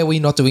 why are we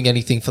not doing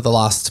anything for the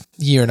last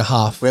year and a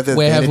half?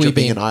 Where have we been?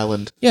 Being an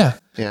island. Yeah.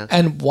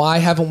 And why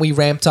haven't we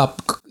ramped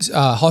up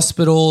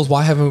hospitals?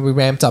 Why haven't we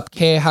ramped up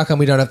care? How come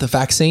we don't have the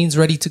vaccines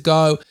ready to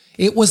go?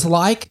 It was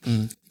like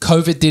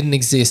COVID didn't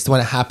exist when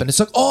it happened. It's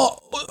like,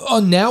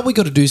 oh, now we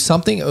got to do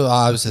something. Oh,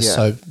 I was just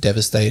so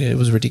devastated. It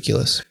was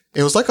ridiculous.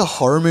 It was like a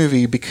horror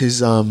movie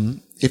because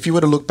if you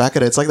were to look back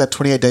at it, it's like that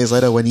 28 days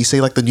later when you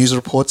see like the news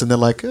reports and they're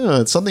like,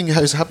 something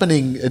is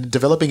happening,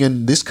 developing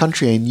in this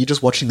country, and you're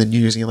just watching the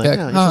news and you're like,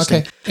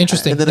 interesting. Okay,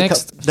 interesting. And then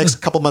next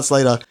couple months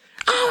later,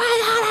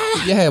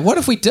 yeah, what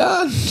have we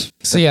done?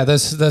 So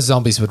those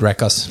zombies would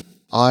wreck us.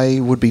 I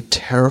would be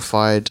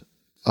terrified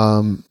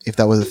if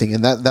that was a thing,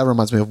 and that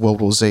reminds me of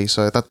World War Z.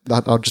 So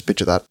that I'll just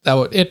picture that.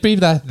 It'd be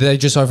that they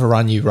just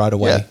overrun you right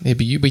away. Yeah.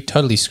 You'd be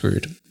totally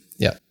screwed.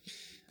 Yeah.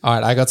 All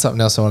right, I got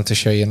something else I wanted to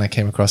show you, and I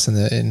came across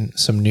in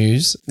some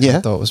news. Yeah, I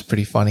thought it was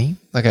pretty funny.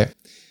 Okay,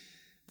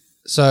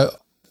 so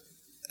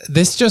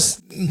this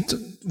just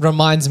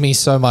reminds me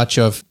so much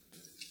of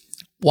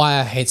why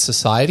I hate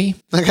society.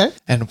 Okay,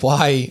 and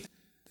why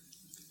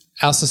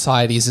our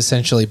society is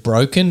essentially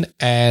broken,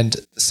 and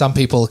some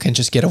people can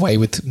just get away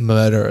with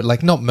murder,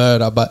 like not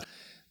murder, but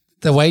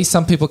the way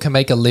some people can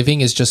make a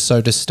living is just so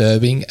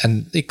disturbing,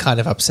 and it kind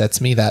of upsets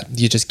me that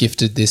you're just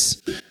gifted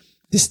this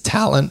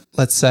talent,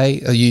 let's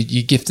say, or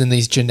you gifted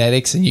these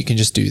genetics and you can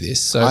just do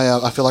this. So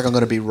I feel like I'm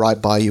going to be right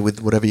by you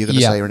with whatever you're going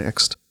to say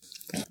next.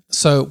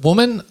 So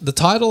the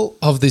title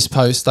of this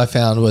post I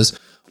found was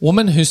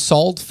 "Woman who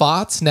sold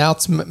farts now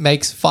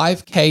makes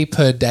 $5,000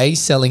 per day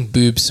selling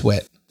boob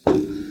sweat."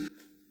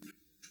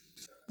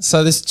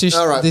 So this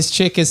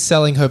chick is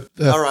selling her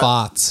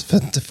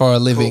farts for a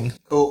living.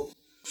 Cool.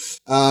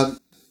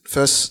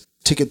 first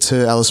ticket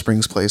to Alice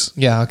Springs, please.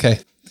 Yeah, okay.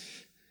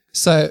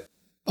 So,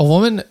 a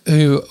woman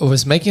who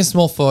was making a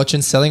small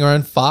fortune selling her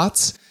own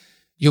farts,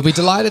 you'll be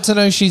delighted to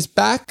know she's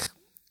back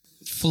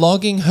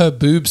flogging her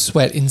boob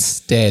sweat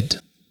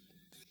instead.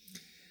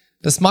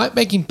 Despite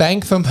making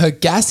bank from her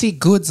gassy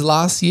goods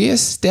last year,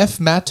 Steph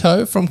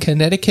Matto from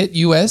Connecticut,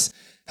 US,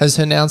 has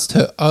announced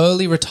her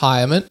early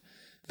retirement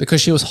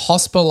because she was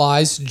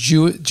hospitalized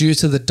due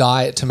to the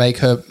diet to make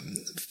her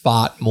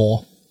fart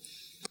more.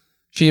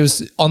 She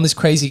was on this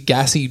crazy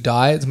gassy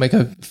diet to make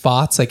her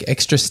farts like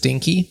extra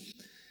stinky,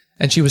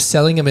 and she was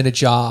selling them in a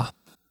jar.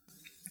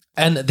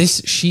 And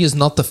she is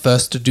not the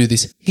first to do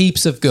this.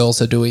 Heaps of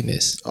girls are doing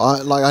this.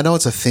 I know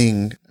it's a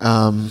thing.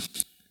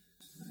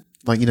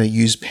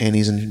 Use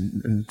panties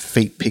and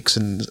feet pics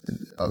and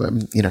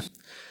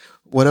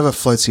whatever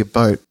floats your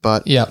boat.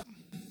 But yeah.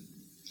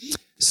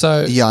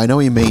 So yeah, I know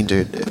what you mean,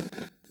 dude.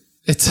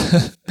 It's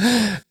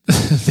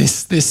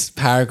this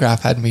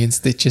paragraph had me in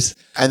stitches.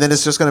 And then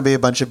it's just going to be a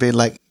bunch of being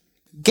like,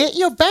 get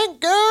your bank,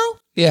 girl.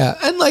 Yeah,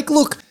 and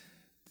look,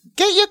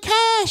 get your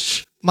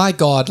cash. My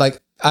God,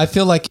 I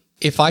feel like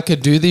if I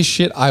could do this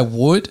shit, I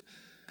would.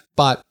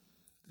 But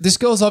this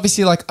girl's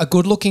obviously a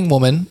good-looking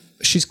woman.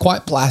 She's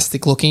quite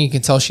plastic looking. You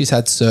can tell she's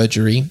had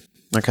surgery.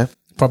 Okay.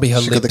 Probably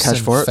her She got the lips cash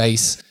and for it?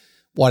 face,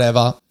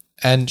 whatever.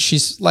 And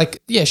she's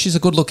she's a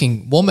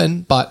good-looking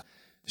woman, but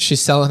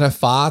she's selling her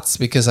farts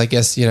because I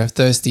guess,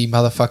 thirsty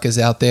motherfuckers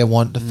out there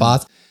want to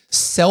fart.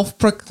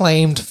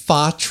 Self-proclaimed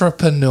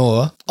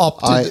fartrepreneur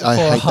opted for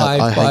a high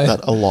I hate that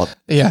a lot.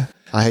 Yeah.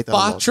 I hate that a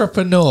lot.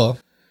 Fartrepreneur.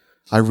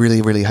 I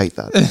really, really hate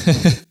that.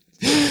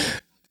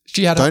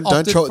 She had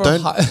Don't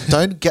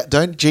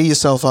G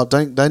yourself up.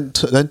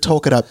 Don't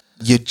talk it up.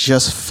 You're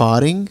just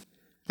farting,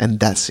 and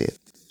that's it.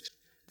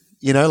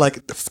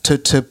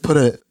 To put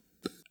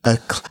a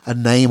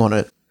name on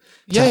it.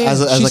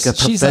 As a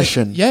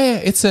profession.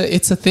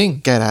 It's a thing.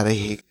 Get out of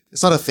here.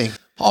 It's not a thing.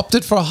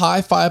 Opted for a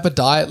high fiber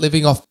diet,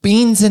 living off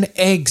beans and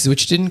eggs,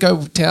 which didn't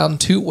go down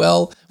too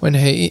well with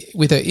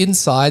her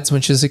insides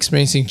when she was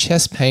experiencing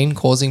chest pain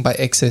causing by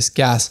excess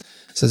gas.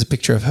 So there's a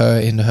picture of her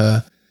in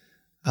her.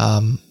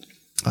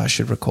 I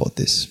should record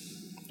this.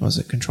 What was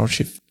it? Control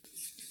Shift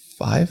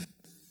 5?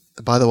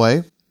 By the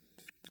way,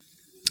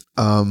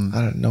 I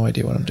have no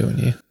idea what I'm doing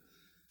here.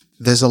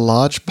 There's a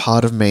large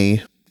part of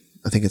me.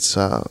 I think it's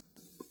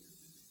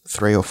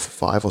 3 or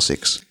 5 or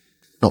 6,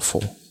 not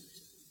 4.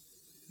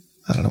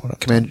 I don't know what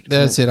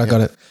That's it. I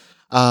got it.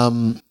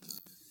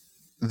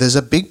 There's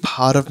a big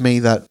part of me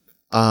that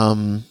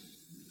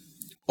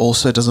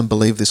also doesn't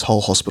believe this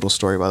whole hospital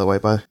story. By the way,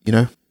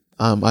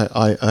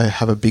 I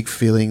have a big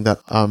feeling that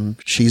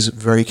she's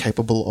very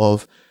capable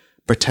of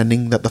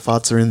pretending that the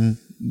farts are in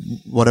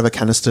whatever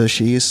canister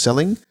she is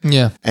selling.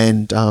 Yeah,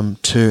 and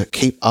to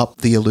keep up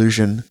the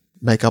illusion,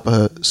 make up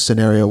a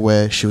scenario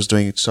where she was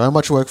doing so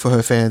much work for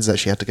her fans that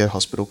she had to go to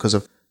hospital because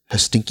of her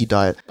stinky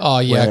diet. Oh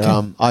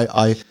yeah,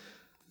 where,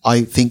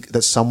 I think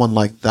that someone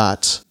like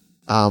that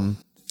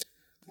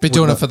be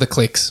doing it for the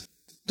clicks,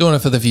 doing it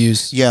for the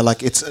views. Yeah,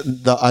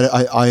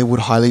 I would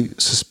highly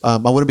I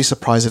wouldn't be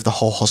surprised if the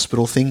whole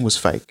hospital thing was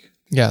fake.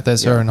 Yeah,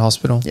 there's her in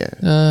hospital.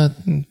 Yeah,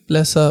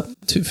 bless up,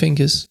 2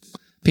 fingers,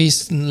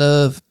 peace and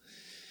love.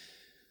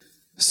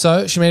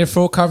 So she made a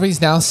full recovery.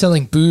 He's now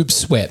selling boob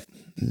sweat.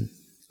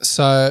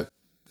 So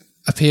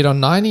appeared on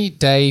 90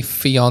 Day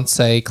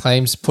Fiancé,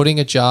 claims putting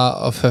a jar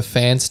of her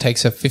fans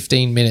takes her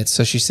 15 minutes.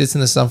 So she sits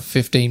in the sun for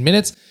 15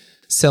 minutes,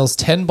 sells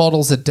 10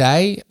 bottles a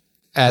day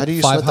at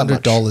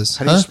 $500.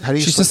 How do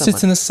you she just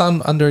sits in the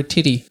sun under a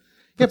titty.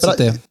 Yeah,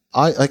 but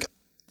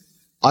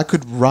I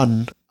could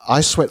run.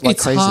 I sweat like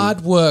crazy. It's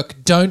hard work.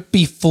 Don't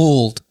be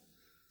fooled.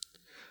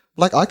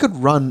 I could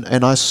run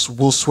and I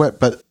will sweat,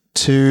 but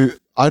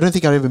I don't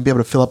think I'd even be able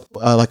to fill up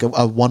a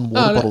one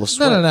water bottle of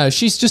sweat. No.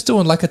 She's just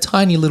doing a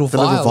tiny little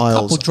vial,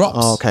 couple drops.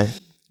 Oh, okay.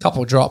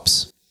 Couple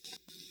drops.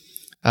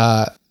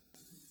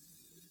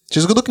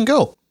 She's a good-looking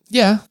girl.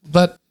 Yeah,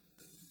 but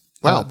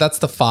wow, that's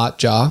the fart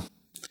jar.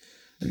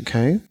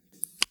 Okay.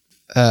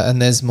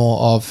 And there's more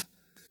of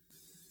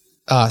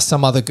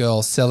some other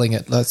girl selling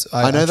it.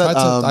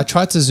 I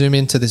tried to zoom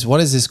into this. What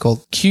is this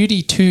called?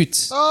 Cutie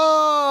Toots.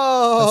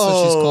 Oh, that's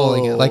what she's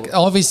calling it.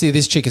 Obviously,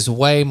 this chick is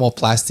way more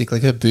plastic.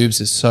 Her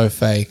boobs are so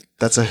fake.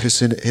 That's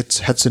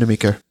it's Hatsune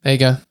Miku. There you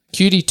go.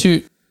 Cutie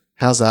Toot.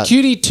 How's that?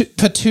 Cutie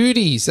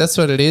patooties. That's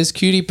what it is.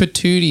 Cutie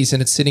patooties,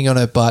 and it's sitting on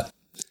her butt.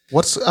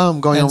 What's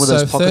going on with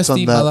those pockets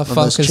on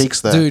those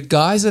cheeks there? Dude,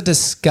 guys are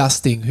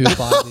disgusting who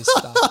buy this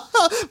stuff.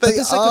 But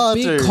there's a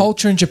big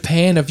culture in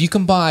Japan of you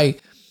can buy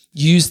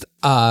used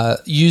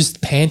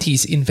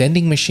panties in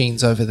vending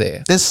machines over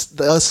there.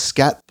 There's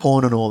scat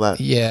porn and all that.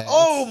 Yeah.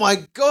 Oh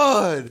my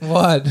God.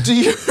 What? Do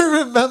you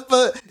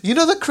remember? You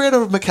know the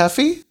creator of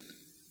McAfee?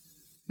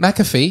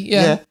 McAfee?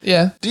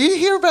 Yeah. Do you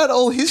hear about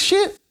all his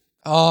shit?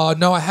 Oh,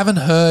 no, I haven't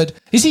heard.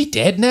 Is he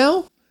dead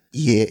now?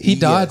 Yeah. He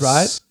died,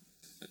 right?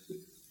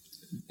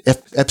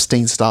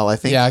 Epstein style, I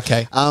think. Yeah,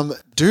 okay.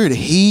 Dude,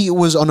 he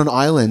was on an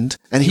island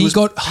and he was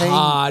got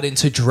hard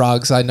into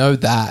drugs. I know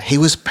that. He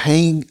was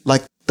paying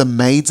the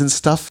maids and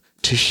stuff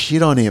to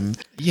shit on him.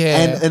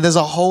 Yeah. And there's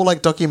a whole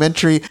like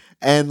documentary,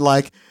 and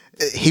like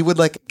he would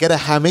like get a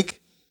hammock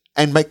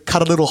and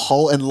cut a little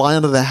hole and lie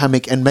under the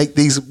hammock and make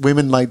these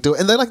women like do it.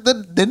 And they're like,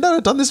 they've never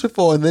done this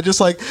before. And they're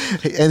just like,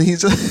 and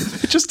he's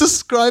just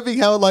describing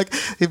how like,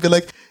 he'd be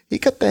like, he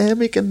cut the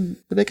hammock and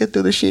they could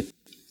do the shit.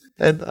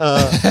 And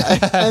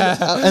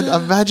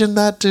imagine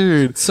that,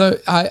 dude. So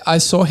I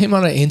saw him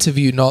on an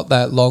interview not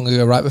that long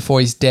ago, right before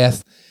his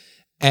death.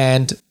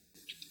 And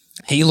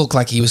he looked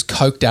like he was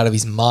coked out of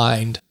his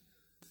mind.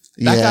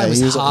 That guy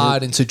was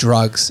hard into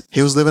drugs.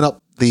 He was living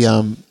up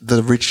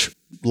the rich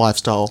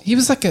lifestyle. He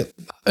was like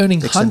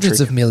earning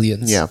hundreds of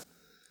millions. Yeah.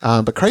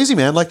 But crazy,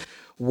 man. Like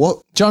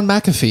what? John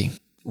McAfee.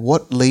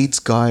 What leads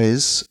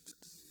guys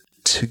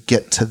to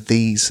get to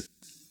these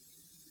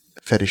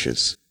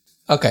fetishes?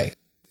 Okay.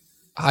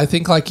 I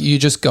think like you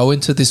just go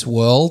into this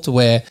world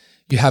where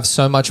you have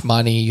so much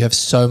money, you have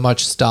so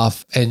much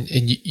stuff, and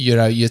you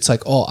know, it's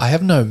like, oh, I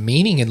have no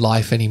meaning in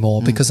life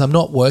anymore because I'm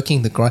not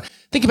working the grind.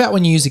 Think about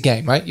when you use a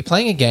game, right? You're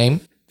playing a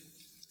game.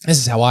 This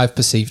is how I've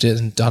perceived it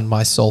and done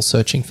my soul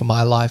searching for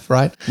my life,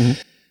 right? Mm-hmm.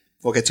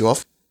 What gets you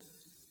off?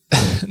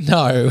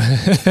 No.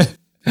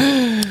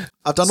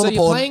 I've done all the porn.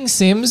 You're playing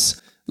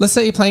Sims. Let's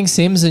say you're playing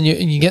Sims and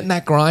you're getting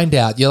that grind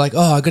out. You're like,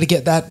 oh, I got to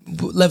get that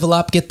level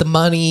up, get the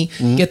money,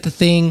 get the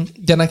thing.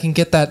 Then I can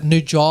get that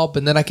new job,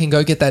 and then I can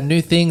go get that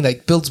new thing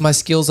that builds my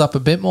skills up a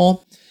bit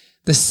more.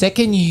 The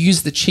second you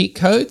use the cheat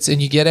codes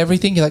and you get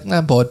everything, you're like, nah,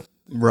 I'm bored.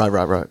 Right.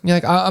 You're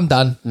like, I'm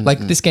done. Mm-hmm. Like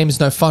this game is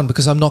no fun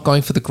because I'm not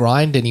going for the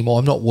grind anymore.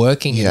 I'm not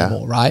working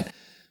anymore, right?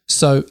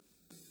 So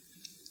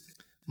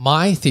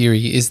my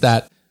theory is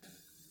that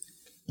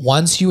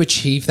once you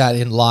achieve that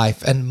in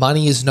life and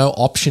money is no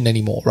option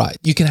anymore, right?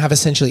 You can have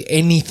essentially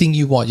anything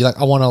you want. You're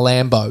like, I want a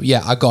Lambo.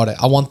 Yeah, I got it.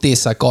 I want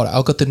this. I got it.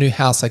 I got the new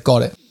house. I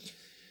got it.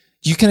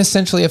 You can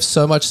essentially have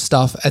so much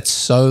stuff in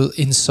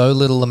so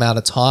little amount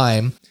of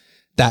time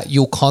that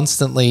you'll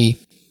constantly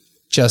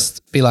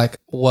just be like,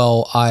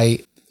 well,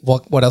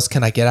 what else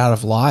can I get out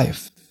of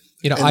life?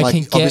 You know, I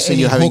can get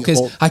any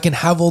hookers. I can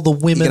have all the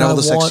women I want. You can have all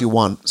the sex you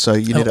want. So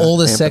you need all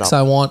the sex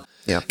I want.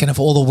 Yeah. I can have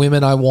all the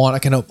women I want. I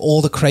can have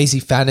all the crazy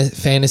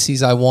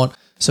fantasies I want.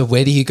 So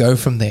where do you go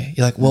from there?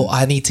 You're like, well,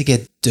 I need to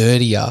get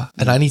dirtier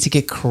and I need to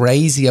get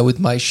crazier with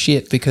my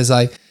shit because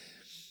I'm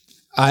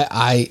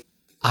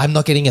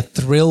not getting a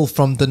thrill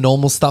from the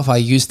normal stuff I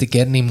used to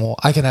get anymore.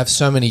 I can have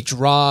so many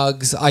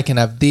drugs. I can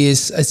have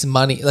this. It's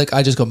money. Like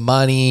I just got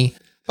money.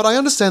 But I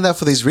understand that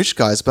for these rich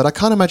guys, but I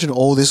can't imagine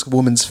all this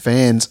woman's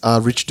fans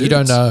are rich dudes. You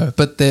don't know,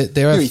 but you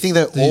think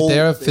they're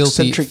all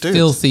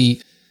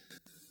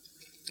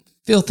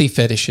filthy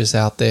fetishes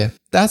out there.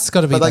 That's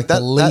got to be like the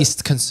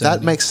least concerning.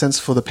 That makes sense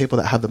for the people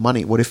that have the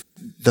money. What if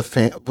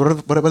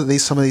what about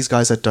some of these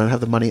guys that don't have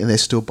the money and they're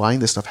still buying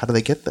this stuff? How do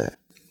they get there?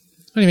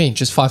 What do you mean?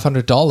 Just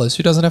 $500?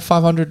 Who doesn't have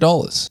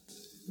 $500?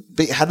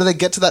 But how do they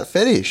get to that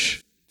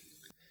fetish?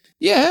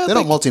 Yeah. They're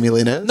not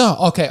multimillionaires. No,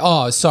 okay.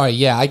 Oh, sorry.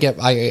 Yeah,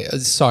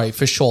 sorry,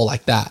 for sure,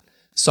 like that.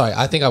 Sorry,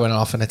 I think I went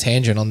off on a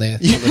tangent on there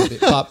a little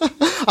bit. But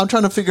I'm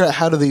trying to figure out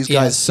how do these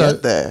guys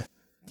get there.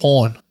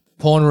 Porn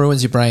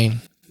ruins your brain.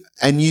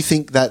 And you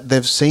think that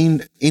they've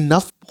seen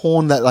enough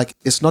porn that like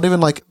it's not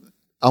even like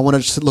I want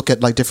to just look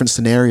at like different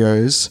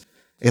scenarios.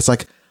 It's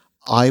like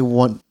I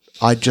want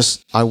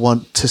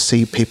to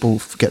see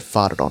people get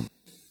farted on.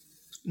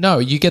 No,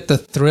 you get the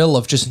thrill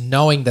of just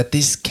knowing that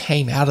this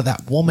came out of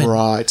that woman.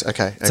 Right.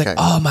 Okay. It's like,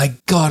 oh my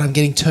God, I'm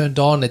getting turned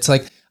on. It's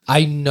like,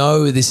 I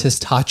know this has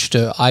touched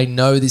her. I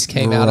know this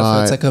came out of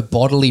her. It's like her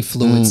bodily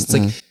fluids. It's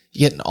like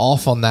you're getting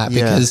off on that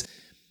because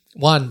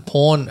one,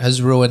 porn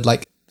has ruined,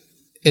 like,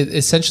 it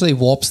essentially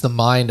warps the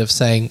mind of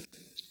saying,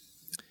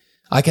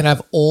 I can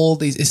have all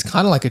these, it's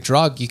kind of like a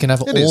drug. You can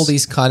have all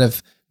these kind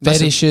of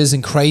fetishes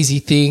and crazy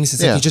things.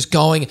 It's like you're just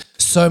going,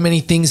 so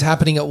many things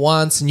happening at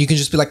once, and you can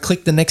just be like,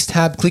 click the next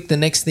tab, click the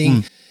next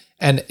thing,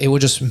 and it will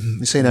just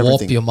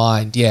warp your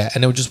mind. Yeah,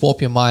 and it will just warp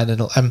your mind.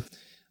 And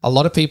a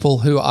lot of people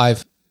who I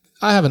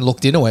haven't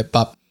looked into it,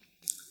 but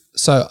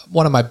so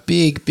one of my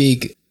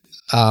big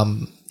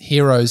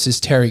heroes is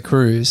Terry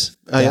Crews,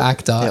 the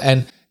actor,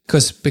 and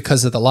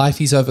because of the life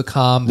he's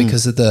overcome,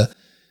 because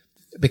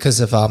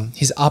of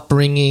his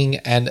upbringing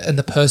and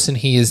the person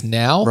he is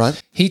now. Right.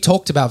 He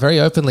talked about very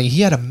openly,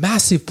 he had a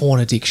massive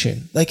porn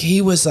addiction. Like he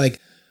was like,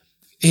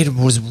 it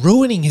was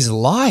ruining his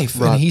life.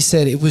 Right. And he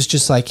said it was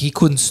just like, he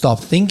couldn't stop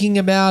thinking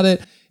about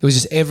it. It was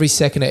just every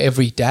second of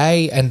every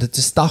day. And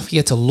the stuff he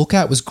had to look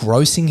at was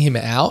grossing him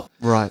out.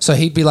 Right. So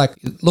he'd be like,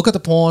 look at the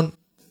porn,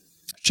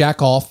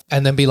 jack off,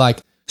 and then be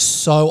like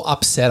so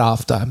upset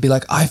after and be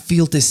like, I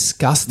feel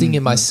disgusting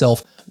in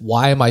myself.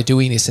 Why am I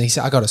doing this? And he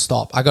said, I got to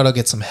stop. I got to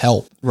get some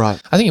help.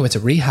 Right. I think he went to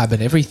rehab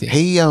and everything.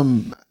 He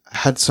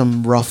had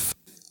some rough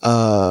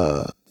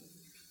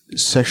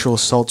sexual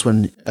assaults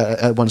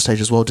at one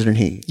stage as well, didn't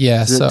he?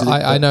 Yeah.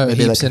 I know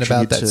heaps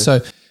about that. So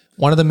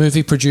one of the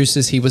movie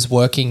producers he was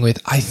working with,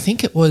 I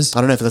think it was...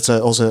 I don't know if that's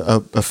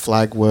also a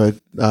flag word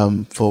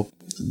for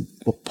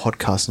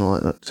podcasts and all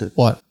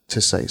that.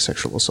 To say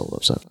sexual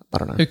assault. So I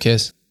don't know. Who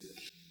cares?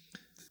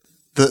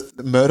 The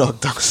Murdoch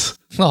does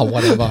Oh,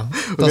 whatever.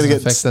 Doesn't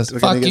affect us.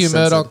 Fuck you,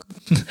 Murdoch.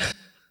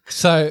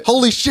 So,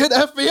 holy shit,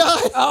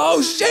 FBI!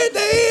 Oh shit,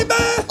 they're here,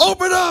 man!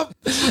 Open up!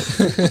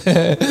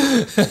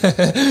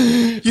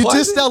 You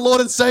dissed our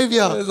Lord and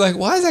Savior. I was like,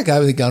 why is that guy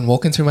with a gun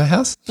walking through my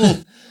house?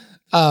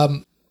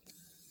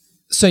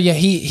 So yeah,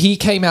 he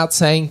came out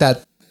saying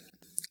that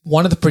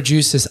one of the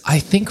producers, I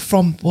think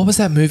from, what was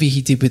that movie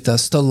he did with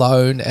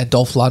Stallone and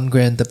Dolph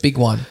Lundgren, the big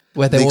one,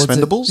 where they The were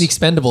Expendables? The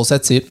Expendables,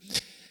 that's it.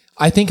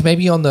 I think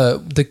maybe on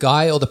the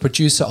guy or the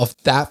producer of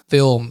that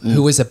film,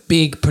 who was a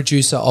big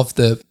producer of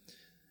the,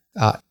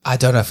 I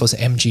don't know if it was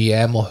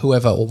MGM or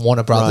whoever, or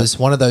Warner Brothers,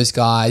 one of those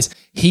guys,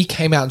 he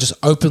came out and just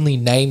openly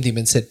named him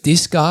and said,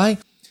 this guy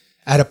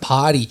at a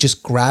party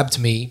just grabbed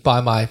me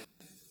by my,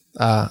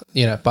 by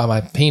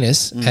my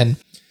penis and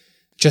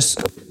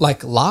just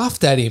like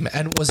laughed at him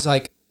and was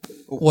like,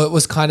 what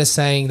was kind of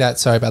saying that,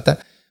 sorry about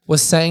that,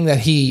 was saying that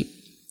he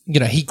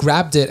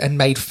grabbed it and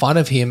made fun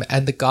of him,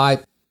 and the guy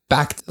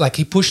backed, like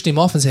he pushed him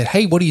off and said,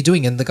 hey, what are you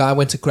doing? And the guy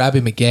went to grab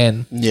him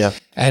again. Yeah.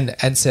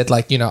 And said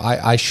like,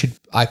 I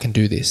can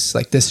do this.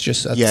 Like this is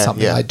just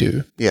something I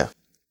do. Yeah.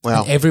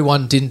 Wow. And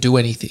everyone didn't do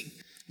anything.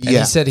 And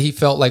he said he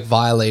felt like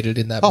violated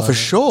in that moment. For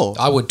sure.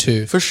 I would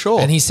too. For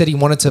sure. And he said he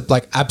wanted to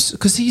like,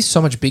 because he's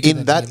so much bigger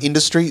in that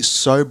industry,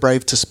 so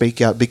brave to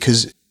speak out,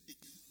 because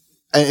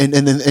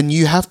and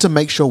you have to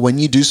make sure when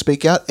you do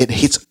speak out, it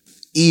hits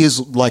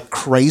ears like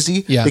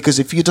crazy. Yeah. Because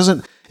if it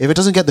doesn't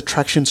get the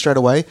traction straight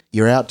away,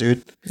 you're out,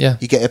 dude. Yeah.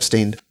 You get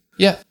Epsteined.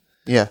 Yeah.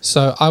 Yeah.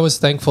 So I was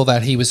thankful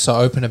that he was so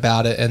open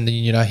about it, and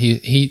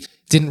he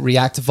didn't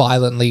react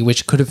violently,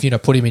 which could have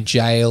put him in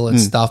jail and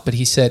stuff. But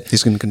he said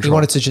he's going to control. He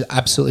wanted to just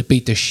absolutely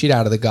beat the shit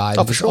out of the guy.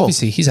 Oh, for sure.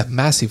 Obviously, he's a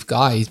massive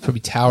guy. He's probably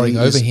towering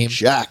over him.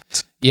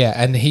 Jacked. Yeah,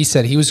 and he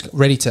said he was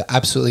ready to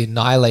absolutely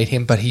annihilate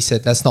him, but he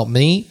said that's not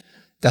me.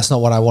 That's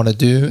not what I want to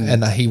do.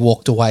 And he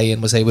walked away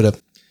and was able to,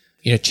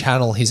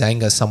 channel his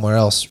anger somewhere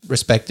else,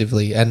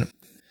 respectively. And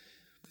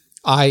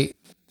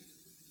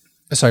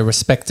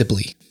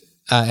respectably.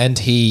 And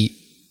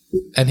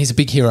he's a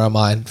big hero of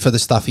mine for the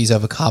stuff he's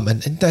overcome.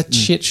 And that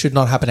shit should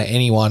not happen to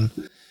anyone.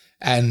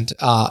 And,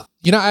 I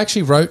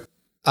actually wrote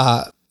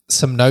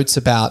some notes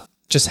about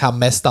just how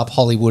messed up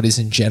Hollywood is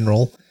in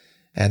general.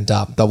 And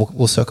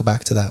we'll circle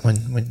back to that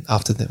when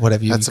after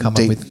whatever you come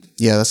up with.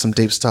 Yeah, that's some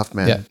deep stuff,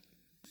 man. Yeah.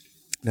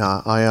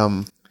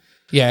 No,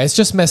 Yeah, it's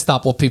just messed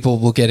up what people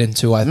will get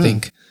into, I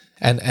think.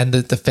 And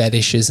the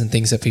fetishes and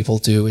things that people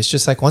do. It's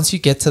just like once you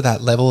get to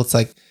that level, it's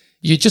like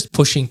you're just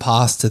pushing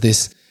past to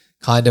this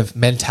kind of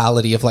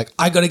mentality of like,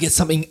 I got to get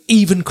something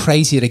even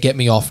crazier to get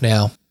me off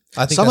now.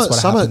 I think that's what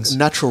happens. Some are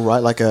natural, right?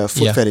 Like a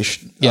foot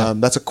fetish. Yeah.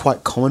 That's a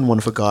quite common one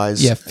for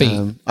guys. Yeah,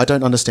 feet. I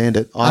don't understand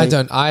it. I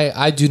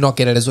do not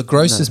get it. It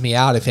grosses me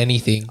out, if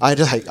anything. I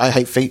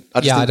hate feet.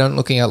 I don't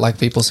looking at like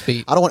people's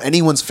feet. I don't want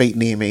anyone's feet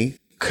near me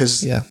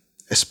because,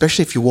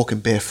 especially if you're walking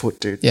barefoot,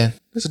 dude. Yeah.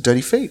 Those are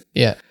dirty feet.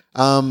 Yeah.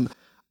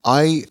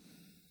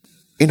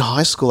 In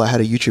high school, I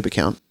had a YouTube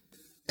account,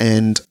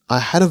 and I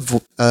had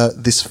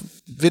this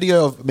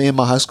video of me and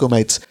my high school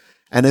mates,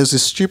 and it was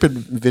this stupid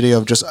video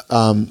of just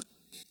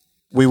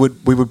we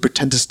would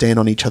pretend to stand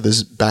on each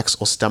other's backs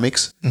or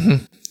stomachs.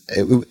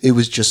 Mm-hmm. It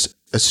was just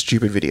a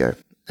stupid video,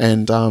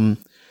 and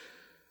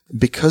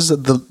because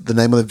the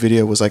name of the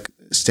video was like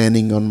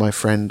standing on my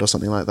friend or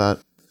something like that,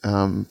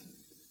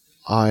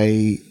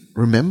 I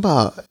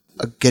remember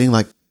getting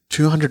like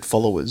 200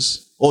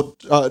 followers. Or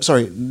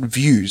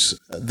views.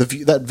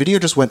 That video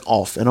just went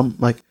off, and I'm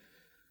like,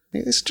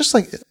 it's just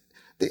like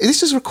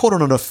this is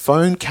recorded on a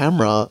phone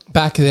camera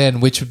back then,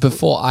 which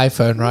before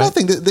iPhone, right?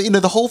 Nothing.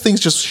 The whole thing's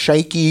just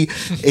shaky.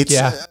 It's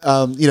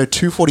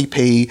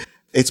 240p.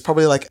 It's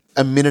probably like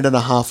a minute and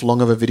a half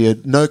long of a video,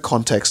 no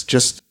context,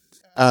 just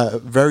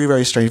very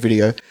very strange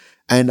video.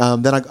 And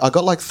then I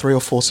got like 3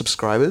 or 4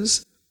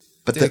 subscribers.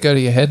 But did it go to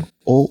your head?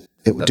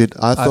 It did.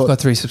 I've got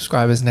 3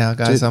 subscribers now,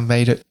 guys. I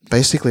made it.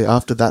 Basically,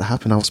 after that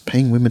happened, I was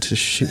paying women to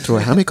shit through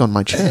a hammock on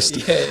my chest.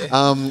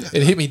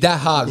 It hit me that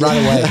hard right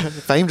away.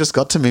 Fame just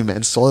got to me,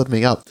 man. Swallowed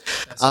me up.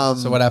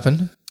 So what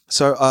happened?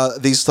 So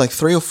these like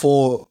 3 or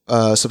 4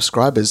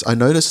 subscribers, I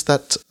noticed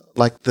that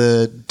like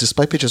the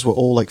display pictures were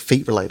all like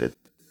feet related.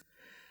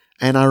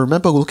 And I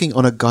remember looking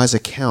on a guy's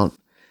account,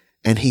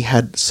 and he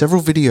had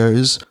several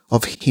videos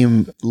of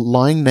him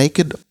lying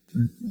naked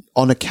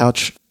on a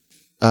couch,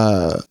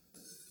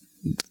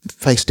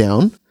 face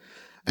down,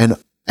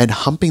 and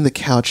humping the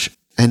couch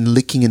and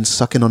licking and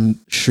sucking on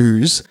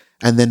shoes,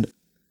 and then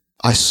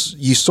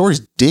you saw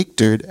his dick,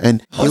 dude,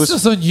 and he was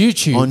this on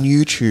YouTube. On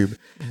YouTube,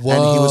 Whoa.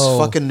 and he was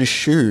fucking the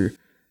shoe,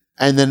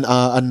 and then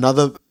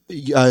another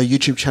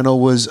YouTube channel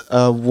was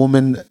a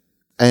woman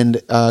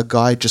and a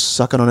guy just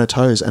sucking on her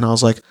toes, and I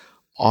was like,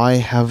 I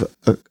have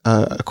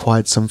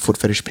acquired some foot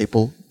fetish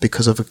people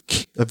because of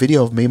a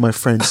video of me and my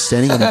friends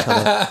standing on each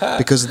other,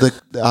 because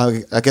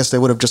I guess they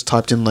would have just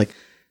typed in like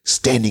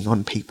standing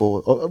on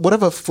people or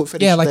whatever foot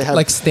fetish they have.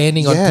 Like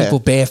standing on people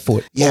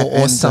barefoot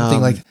or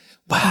something like.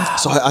 Wow.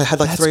 So I had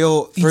like three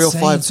or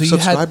 5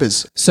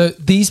 subscribers. So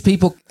these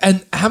people,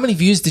 and how many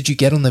views did you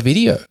get on the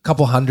video? A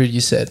couple hundred,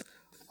 you said.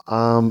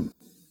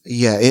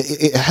 Yeah,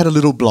 it had a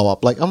little blow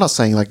up. Like, I'm not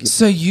saying like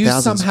So you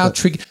thousands, somehow but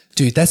triggered.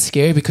 Dude, that's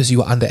scary because you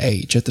were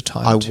underage at the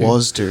time. I too.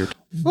 was, dude.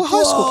 Well,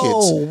 high school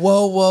kids.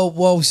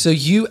 Whoa. So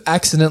you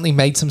accidentally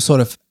made some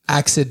sort of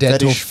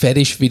accidental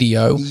fetish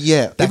video.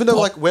 Yeah, that even though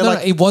like we're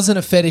like it wasn't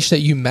a fetish that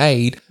you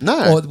made.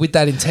 No. Or with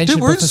that intention.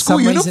 Dude, we're but in for school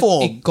some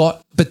uniform. reason it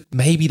got, but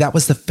maybe that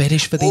was the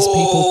fetish for these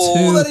people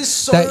too. That is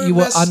so that you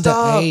were messed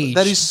up. underage.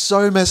 That is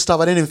so messed up.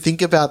 I didn't even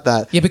think about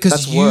that. Yeah, because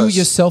That's you worse.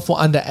 yourself were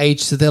underage,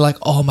 so they're like,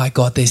 "Oh my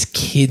god, there's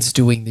kids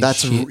doing this." That's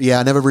shit. yeah.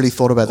 I never really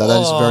thought about that.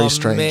 That is very Oh,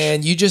 strange.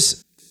 man,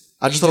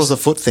 I just thought it was a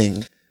foot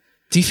thing.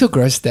 do you feel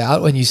grossed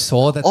out when you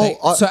saw that?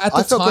 So at the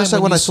I felt time grossed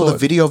out when I saw the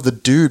video of the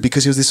dude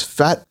because he was this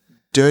fat,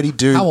 dirty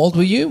dude. How old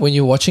were you when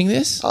you were watching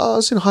this? I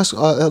was in high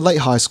school, late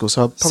high school,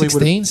 so I probably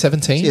 16,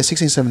 17? Yeah,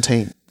 16,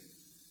 17.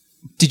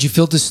 Did you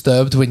feel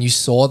disturbed when you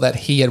saw that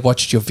he had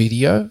watched your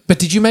video? But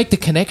did you make the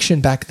connection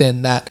back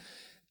then that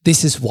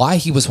this is why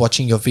he was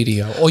watching your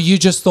video? Or you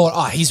just thought,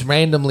 oh, he's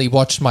randomly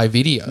watched my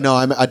video? No,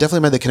 I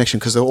definitely made the connection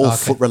because they're all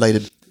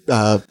foot-related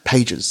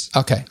pages.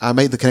 Okay. I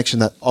made the connection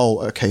that,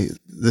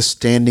 the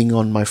standing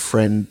on my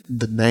friend,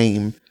 the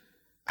name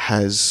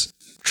has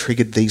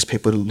triggered these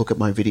people to look at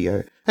my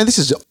video. And this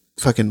is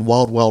fucking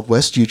Wild Wild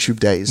West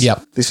YouTube days.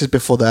 Yep. This is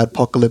before the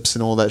apocalypse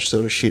and all that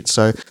sort of shit.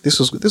 So this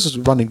was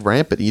running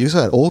rampant. You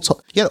had all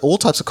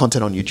types of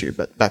content on YouTube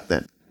back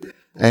then.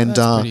 And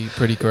That's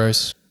pretty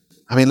gross.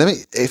 I mean,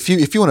 if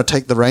you want to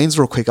take the reins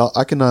real quick,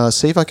 I can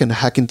see if I can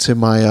hack into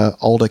my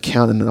old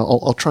account and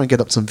I'll try and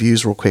get up some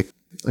views real quick.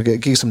 I'll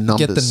give you some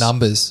numbers. Get the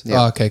numbers.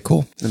 Yeah. Oh, okay,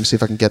 cool. Let me see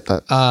if I can get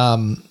that.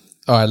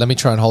 All right, let me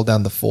try and hold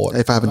down the fort.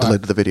 If I haven't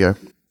deleted the video,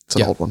 it's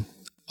an Yeah. old one.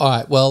 All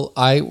right, well,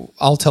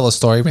 I'll tell a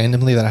story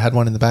randomly that I had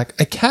one in the back.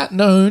 A cat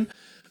known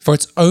for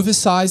its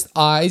oversized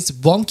eyes,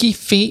 wonky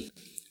feet,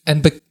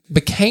 and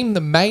became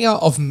the mayor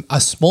of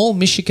a small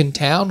Michigan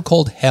town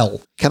called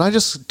Hell. Can I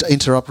just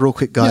interrupt real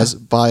quick, guys?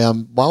 By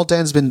while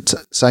Dan's been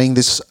saying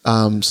this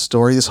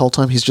story this whole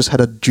time, he's just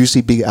had a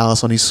juicy big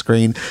ass on his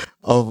screen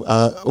of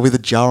with a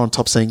jar on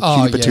top saying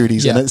 "cutie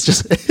patooties," and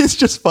it's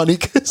just funny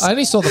because I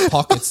only saw the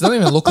pockets. It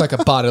doesn't even look like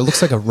a butt. It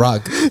looks like a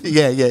rug.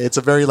 yeah, it's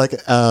a very like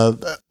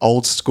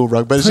old school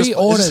rug, but it's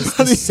Pre-orders just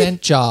the funny.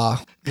 scent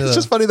jar. It's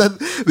just funny that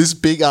this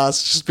big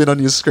ass just been on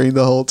your screen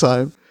the whole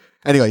time.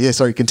 Anyway, yeah,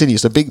 sorry, continue.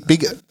 So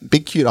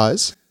big cute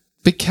eyes.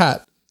 Big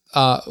cat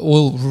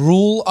will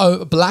rule.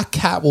 Black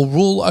cat will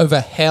rule over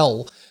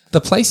Hell.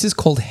 The place is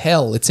called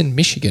Hell. It's in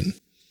Michigan.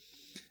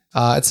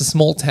 It's a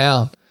small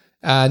town,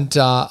 and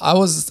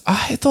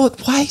I thought,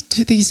 why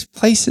do these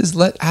places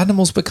let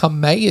animals become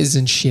mayors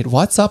and shit?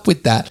 What's up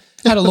with that?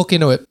 I had to look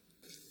into it.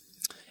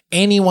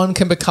 Anyone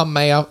can become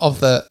mayor of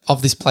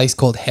this place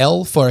called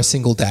Hell for a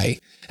single day,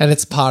 and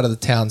it's part of the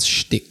town's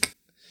shtick.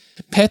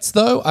 Pets,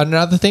 though,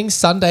 another thing.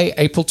 Sunday,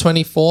 April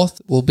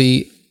 24th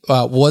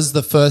was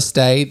the first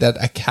day that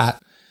a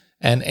cat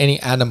and any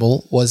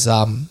animal was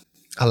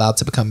allowed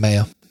to become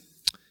mayor.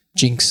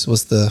 Jinx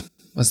was the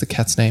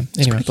cat's name.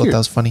 Anyway, I thought that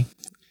was funny.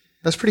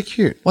 That's pretty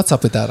cute. What's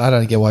up with that? I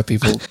don't get why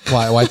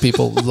white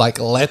people like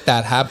let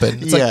that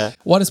happen. It's like,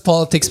 what does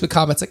politics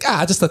become? It's like,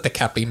 just let the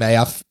cat be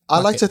mayor. I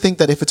like to think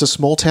that if it's a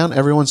small town,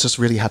 everyone's just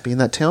really happy in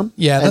that town.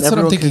 Yeah, that's what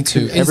I'm thinking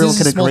too. Everyone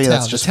can agree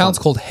that's just the town's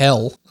fun. called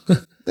Hell.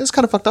 It's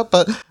kind of fucked up,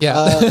 but Yeah,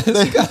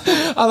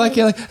 I like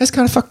it. Like, it's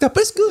kind of fucked up,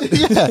 but it's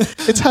good. yeah,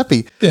 it's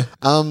happy. Yeah.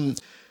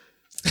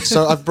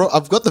 So I've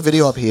got the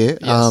video up here.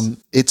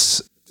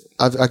 Yes.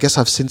 I guess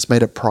I've since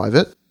made it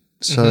private,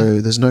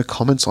 so there's no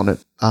comments on it.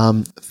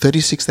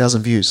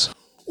 36,000 views.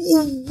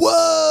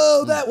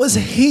 Whoa, that was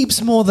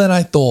heaps more than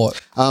I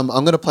thought. I'm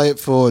going to play it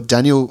for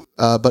Daniel,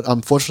 but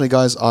unfortunately,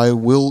 guys, I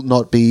will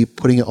not be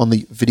putting it on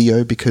the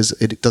video because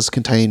it does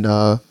contain,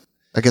 I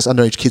guess,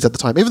 underage kids at the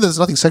time. Even though there's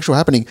nothing sexual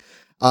happening.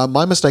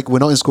 My mistake. We're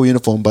not in school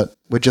uniform, but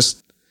we're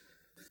just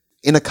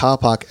in a car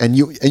park, and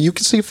you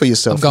can see for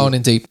yourself. I'm going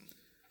in deep.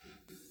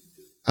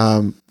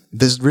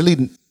 There's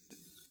really,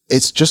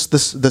 it's just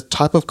the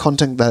type of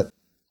content that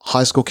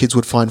high school kids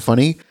would find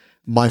funny.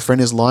 My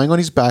friend is lying on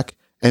his back,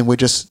 and we're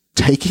just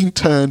taking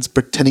turns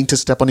pretending to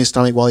step on his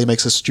stomach while he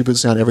makes a stupid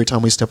sound every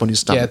time we step on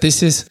his stomach. Yeah,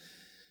 this is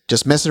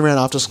just messing around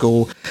after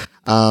school,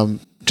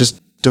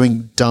 just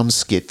doing dumb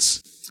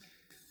skits.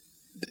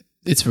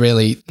 It's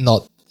really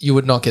not. You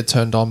would not get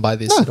turned on by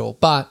this at all.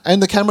 But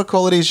And the camera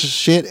quality is just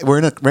shit. We're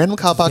in a random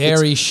car park.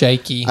 very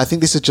shaky. I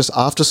think this is just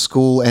after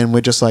school, and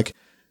we're just like,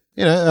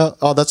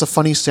 that's a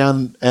funny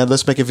sound, and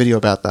let's make a video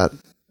about that.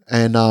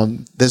 And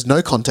there's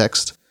no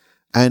context.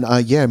 And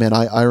man,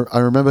 I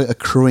remember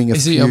accruing a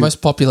Is few. it your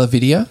most popular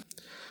video?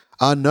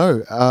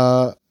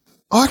 No.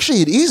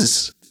 Actually, it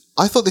is.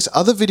 I thought this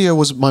other video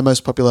was my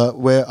most popular,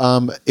 where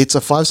it's a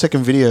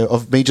 5-second video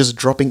of me just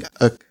dropping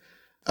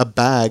a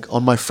bag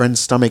on my friend's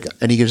stomach,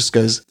 and he just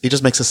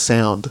makes a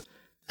sound,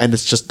 and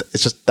it's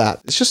just that.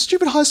 It's just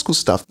stupid high school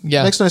stuff.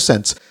 Yeah. It makes no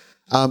sense.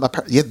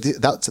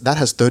 That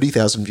has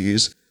 30,000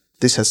 views.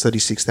 This has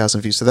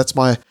 36,000 views. So that's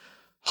my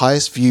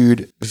highest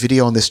viewed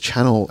video on this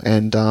channel,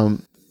 and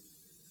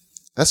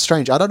that's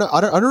strange. I don't know. I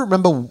don't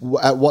remember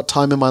at what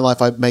time in my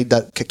life I made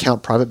that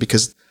account private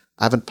because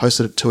I haven't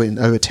posted it to it in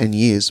over 10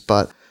 years.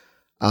 But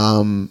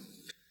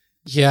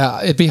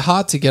Yeah, it'd be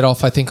hard to get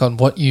off, I think, on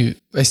what you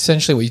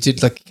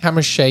did, like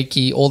camera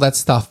shaky, all that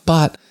stuff.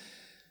 But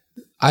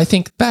I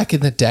think back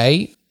in the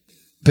day,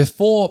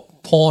 before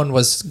porn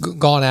was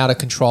gone out of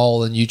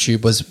control and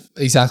YouTube was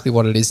exactly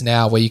what it is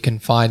now, where you can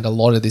find a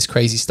lot of this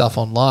crazy stuff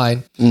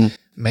online,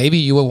 maybe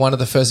you were one of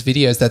the first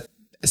videos that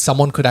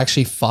someone could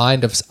actually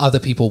find of other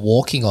people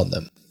walking on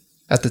them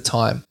at the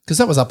time. Because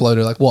that was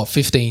uploaded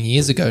 15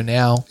 years ago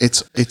now.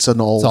 It's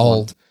an old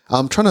one.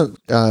 I'm trying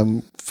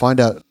to find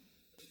out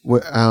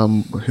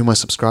who my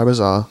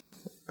subscribers are.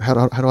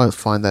 How do I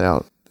find that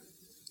out?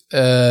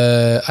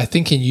 I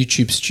think in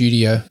YouTube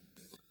Studio.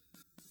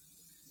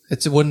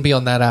 It wouldn't be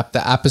on that app.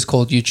 The app is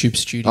called YouTube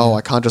Studio. Oh,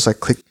 I can't just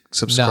click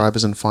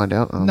subscribers and find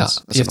out? Oh, no,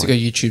 you have to go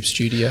YouTube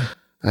Studio.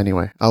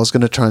 Anyway, I was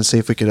going to try and see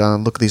if we could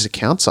look these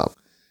accounts up.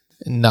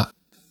 No.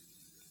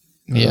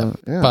 Yeah.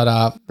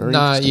 But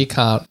no, you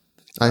can't.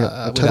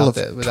 A total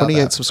of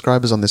 28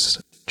 subscribers on this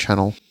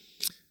channel.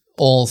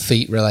 All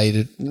feet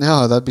related.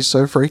 No, that'd be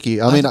so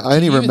freaky. I mean, I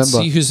only remember.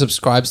 Can you see who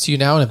subscribes to you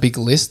now in a big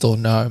list or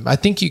no? I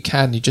think you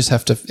can. You just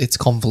have to. It's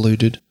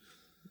convoluted.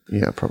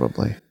 Yeah,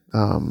 probably.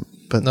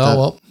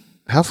 But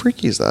how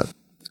freaky is that?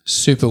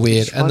 Super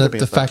weird. And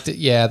the fact that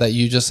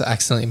you just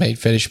accidentally made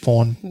fetish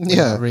porn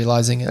without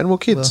realizing it. And we're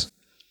kids.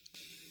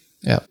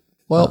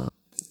 Well,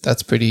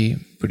 that's pretty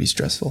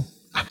stressful.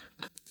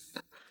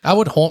 I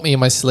would haunt me in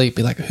my sleep,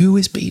 be like, who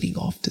is beating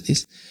off to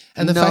this?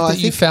 And the fact that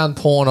you found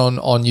porn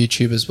on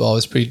YouTube as well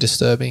is pretty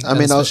disturbing. I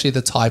mean, especially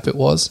the type it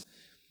was.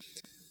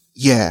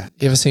 Yeah.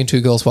 You ever seen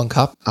Two Girls, One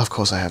Cup? Of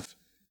course I have.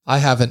 I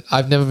haven't.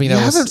 I've never been able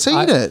to. You haven't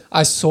seen it?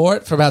 I saw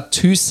it for about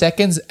 2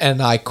 seconds and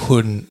I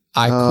couldn't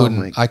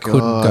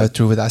go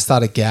through with it. I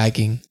started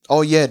gagging.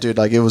 Oh yeah, dude.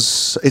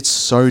 It's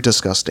so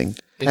disgusting.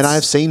 And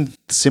I've seen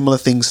similar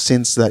things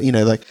since that,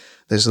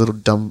 there's little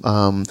dumb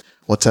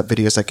WhatsApp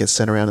videos that get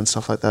sent around and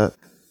stuff like that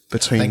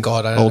between Thank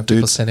God I don't have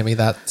people sending me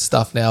that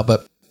stuff now,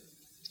 but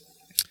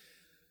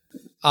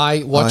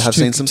I watched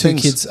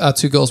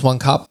Two Girls, One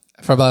Cup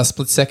for about a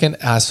split second.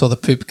 And I saw the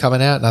poop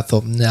coming out and I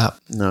thought, no,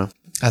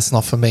 that's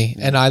not for me.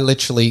 And I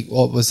literally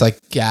was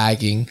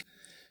gagging.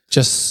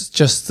 Just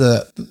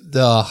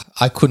the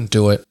I couldn't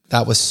do it.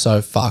 That was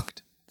so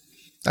fucked.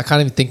 I can't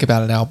even think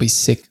about it now. I'll be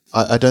sick.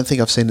 I don't think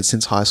I've seen it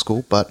since high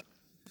school, but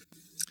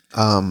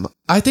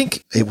I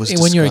think it was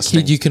when you're a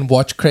kid, you can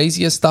watch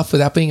crazier stuff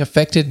without being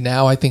affected.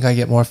 Now I think I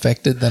get more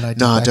affected than I did.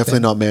 No,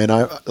 definitely not, man.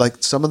 I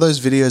some of those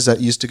videos that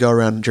used to go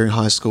around during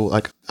high school,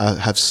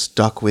 have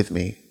stuck with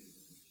me,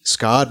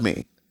 scarred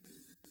me.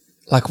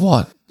 Like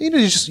what?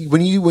 Just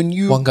when you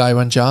One Guy,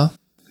 One Jar,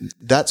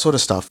 that sort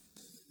of stuff.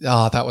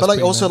 Oh, that was.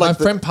 But also, my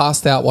friend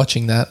passed out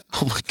watching that.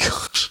 Oh my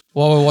gosh!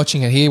 While we're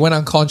watching it, he went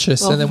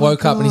unconscious and then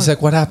woke up and he's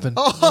like, "What happened?"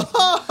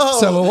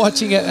 So we're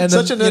watching it, and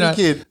such then, a nerdy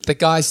kid. The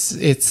guy,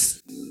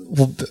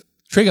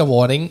 trigger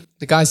warning.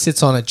 The guy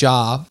sits on a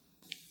jar,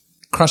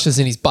 crushes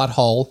in his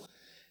butthole,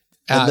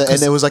 and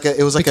there was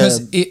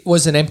it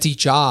was an empty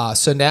jar.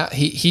 So now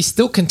he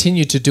still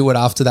continued to do it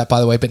after that, by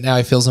the way, but now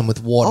he fills them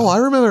with water. Oh, I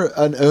remember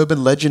an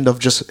urban legend of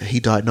just he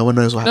died. No one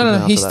knows what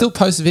happened. No, he still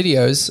posts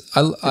videos.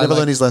 He never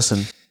learned his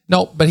lesson.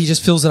 No, but he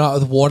just fills it out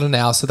with water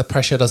now, so the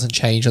pressure doesn't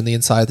change on the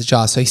inside of the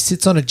jar. So he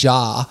sits on a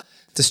jar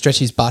to stretch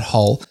his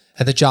butthole,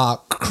 and the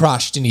jar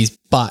crushed in his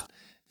butt.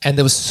 And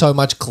there was so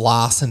much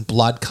glass and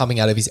blood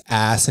coming out of his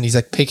ass, and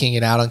he's picking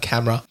it out on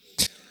camera.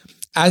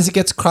 As it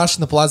gets crushed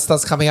and the blood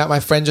starts coming out, my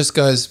friend just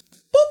goes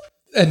boop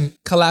and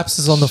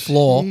collapses on the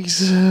floor.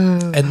 Jesus.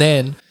 And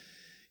then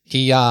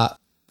he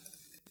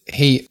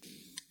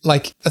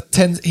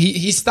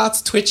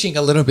starts twitching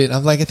a little bit.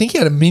 I'm like, I think he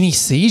had a mini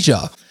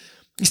seizure.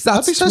 He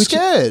starts I'd be so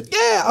scared.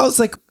 Yeah, I was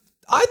like,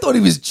 I thought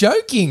he was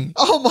joking.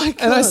 Oh my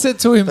God. And I said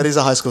to him, that is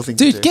a high school thing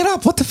to do. Dude, get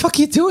up. What the fuck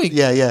are you doing?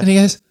 Yeah. And he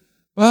goes,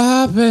 what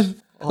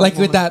happened?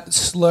 With that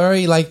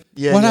slurry,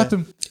 what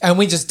happened? And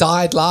we just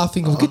died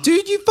laughing. We go,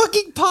 dude, you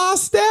fucking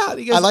passed out.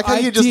 He goes, I like how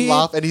you just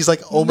laugh and he's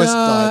almost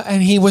died.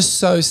 And he was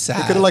so sad.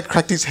 He could have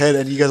cracked his head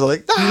and you guys are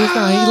like, he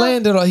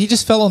landed he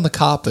just fell on the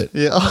carpet.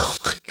 Yeah. Oh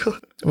my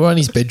God. We're in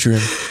his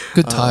bedroom.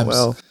 Good times.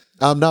 Well.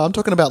 No, I'm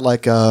talking about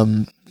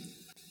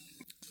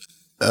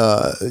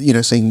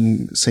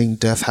seeing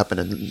death happen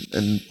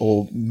and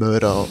or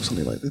murder or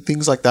something like that.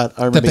 Things like that.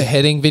 I remember the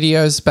beheading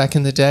videos back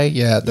in the day.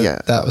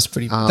 That was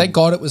pretty. Thank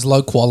God it was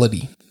low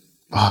quality.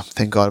 Oh,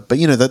 thank God! But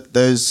that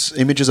those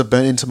images are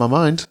burnt into my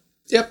mind.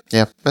 Yep.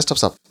 Yeah, messed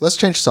up. Let's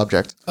change the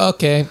subject.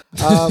 Okay.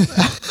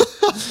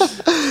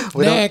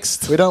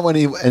 Next, we don't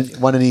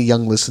want any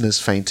young listeners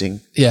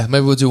fainting. Yeah,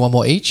 maybe we'll do one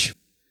more each.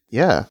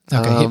 Yeah.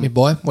 Okay, hit me,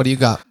 boy. What do you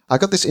got? I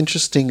got this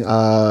interesting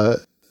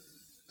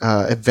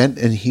event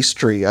in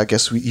history, I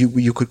guess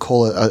you could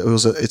call it.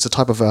 It's a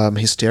type of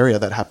hysteria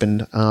that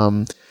happened,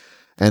 and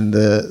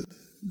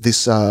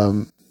this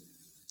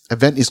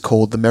event is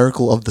called the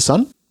Miracle of the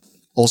Sun,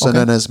 also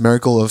known as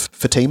Miracle of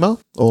Fatima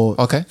or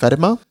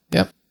Fatima.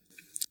 Yep.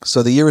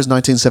 So the year is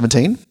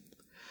 1917.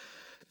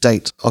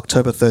 Date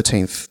October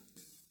 13th.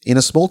 In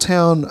a small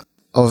town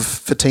of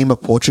Fatima,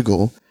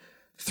 Portugal,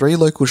 3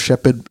 local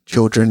shepherd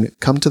children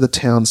come to the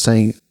town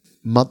saying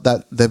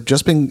that they've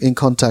just been in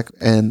contact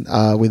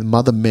with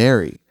Mother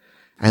Mary,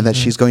 and that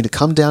she's going to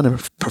come down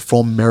and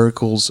perform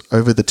miracles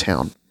over the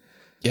town.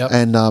 Yep.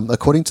 And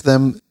according to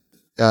them,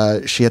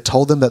 she had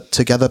told them that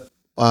to gather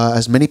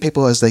as many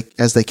people as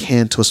they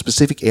can to a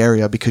specific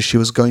area because she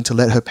was going to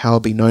let her power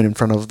be known in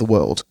front of the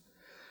world.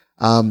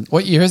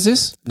 What year is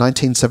this?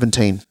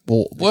 1917.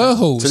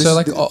 Whoa!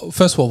 So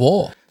First World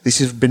War. This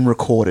has been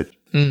recorded.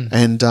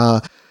 And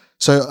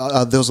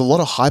so there was a lot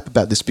of hype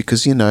about this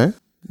because,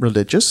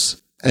 religious.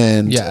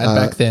 And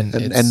back then,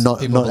 and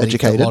not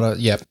educated.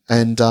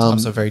 And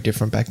times are very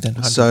different back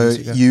then. So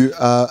you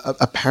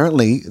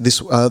apparently this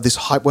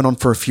hype went on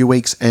for a few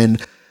weeks,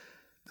 and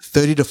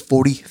 30 to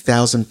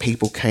 40,000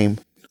 people came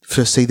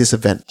to see this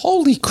event.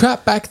 Holy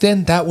crap! Back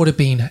then, that would have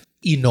been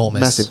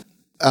enormous, massive.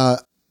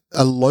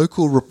 A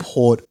local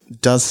report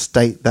does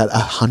state that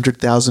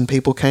 100,000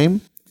 people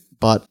came,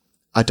 but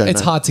I don't know.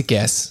 It's hard to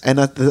guess. And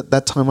at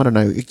that time, I don't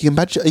know. You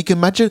can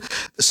imagine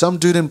some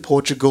dude in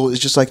Portugal is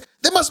just like,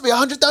 there must be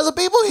 100,000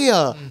 people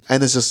here.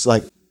 And it's just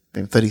like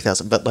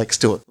 30,000, but like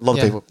still a lot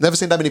of people. Never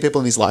seen that many people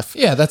in his life.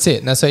 Yeah, that's it.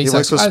 And that's how he's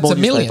like, it's a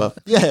million.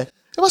 Yeah, there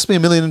must be a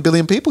million and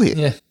billion people here.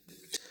 Yeah.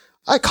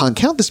 I can't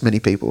count this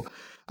many people.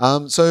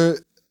 So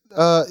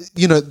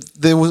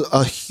there was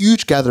a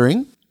huge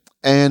gathering,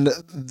 and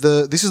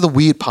this is the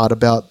weird part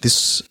about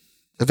this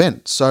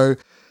event. So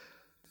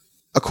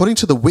according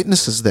to the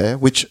witnesses there,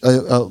 which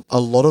a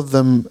lot of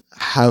them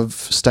have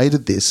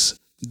stated this,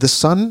 the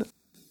sun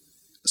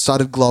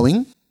started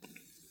glowing,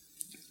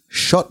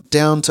 shot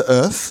down to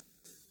earth,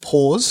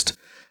 paused,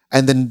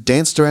 and then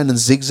danced around and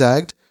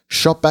zigzagged,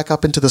 shot back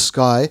up into the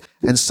sky,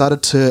 and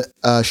started to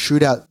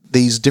shoot out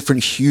these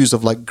different hues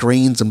of like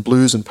greens and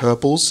blues and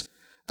purples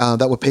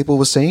that what people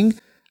were seeing.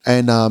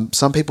 And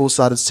some people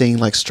started seeing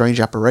like strange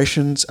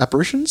apparitions.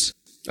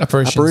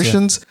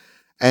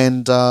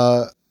 And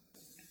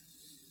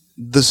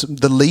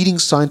the leading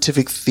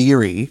scientific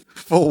theory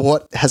for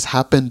what has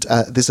happened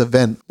at this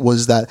event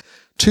was that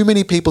too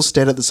many people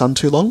stared at the sun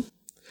too long,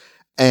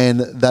 and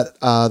that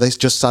they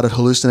just started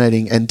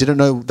hallucinating and didn't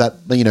know that,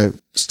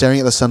 staring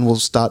at the sun will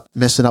start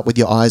messing up with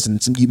your eyes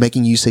and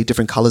making you see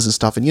different colors and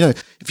stuff. And,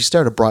 if you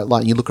stare at a bright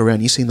light and you look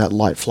around, you've seen that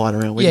light flying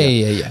around with you.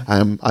 Yeah.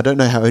 I don't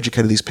know how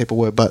educated these people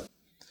were, but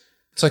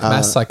it's like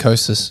mass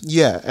psychosis.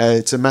 Yeah,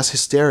 it's a mass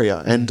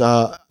hysteria. And,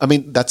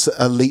 that's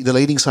the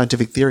leading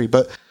scientific theory.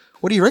 But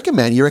what do you reckon,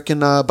 man? You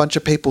reckon a bunch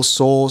of people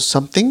saw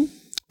something,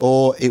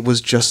 or it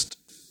was just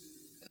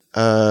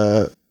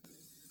a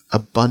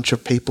bunch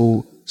of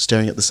people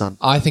staring at the sun?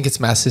 I think it's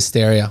mass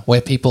hysteria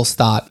where people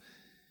start,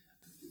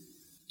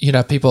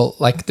 people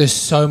like there's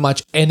so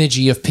much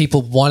energy of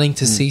people wanting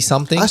to see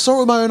something. I saw it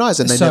with my own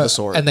eyes and they never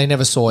saw it. And they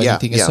never saw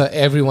anything. Yeah. So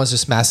everyone's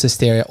just mass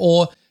hysteria.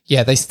 Or,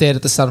 they stared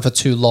at the sun for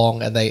too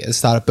long and they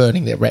started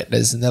burning their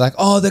retinas and they're like,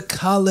 oh, the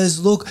colors,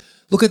 look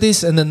at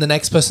this. And then the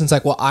next person's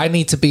like, well, I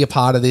need to be a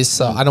part of this,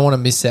 so I don't want to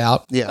miss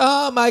out. Yeah.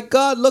 Oh my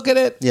God, look at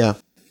it. Yeah.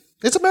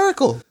 It's a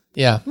miracle.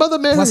 Yeah. Mother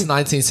Mary. Plus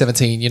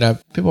 1917,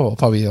 people were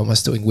probably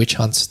almost doing witch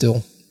hunts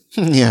still.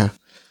 Yeah.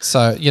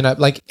 So,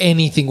 like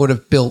anything would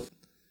have built.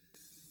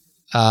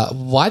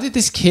 Why did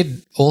this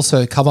kid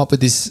also come up with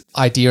this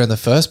idea in the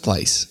first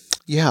place?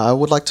 Yeah, I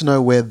would like to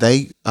know where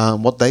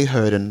what they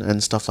heard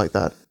and stuff like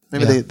that.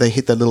 Maybe they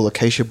hit that little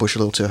acacia bush a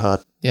little too hard.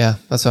 Yeah,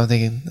 that's what I'm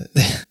thinking.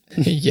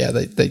 Yeah,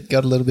 they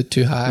got a little bit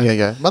too high.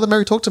 Yeah. Mother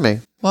Mary, talk to me.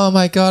 Oh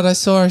my God, I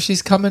saw her.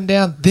 She's coming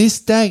down this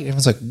day.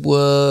 Everyone's like,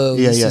 whoa.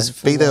 Yeah.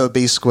 Be there or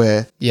be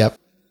square. Yep.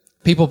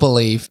 People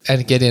believe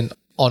and get in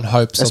on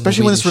hopes.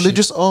 Especially when it's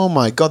religious. Shit. Oh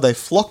my God, they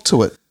flock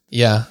to it.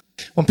 Yeah.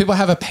 When people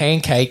have a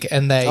pancake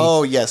and they...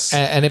 Oh, yes.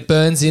 And it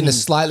burns in a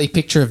slightly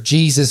picture of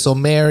Jesus or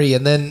Mary,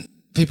 and then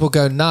people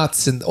go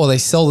nuts or they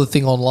sell the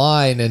thing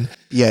online and...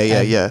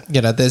 Yeah.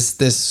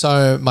 There's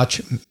so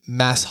much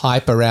mass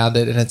hype around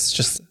it, and it's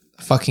just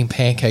a fucking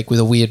pancake with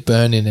a weird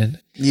burn in it.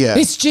 Yeah.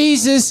 It's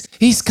Jesus.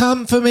 He's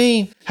come for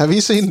me. Have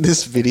you seen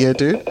this video,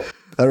 dude?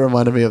 That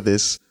reminded me of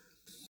this.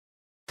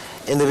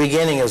 In the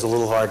beginning, it was a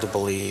little hard to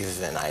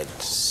believe, and I'd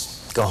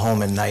just go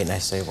home at night and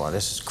I'd say, well,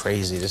 this is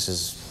crazy. This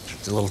is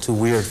a little too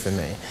weird for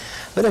me.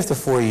 But after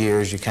 4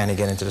 years, you kind of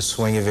get into the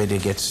swing of it.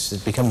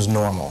 It becomes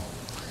normal.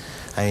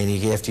 I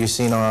mean, after you've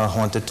seen our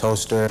haunted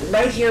toaster.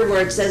 Right here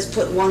where it says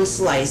put one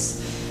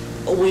slice,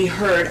 we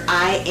heard,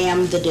 I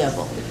am the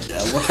devil.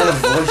 What kind of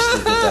voice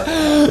did the devil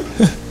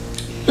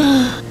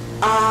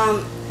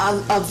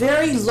have? A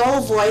very low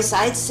voice,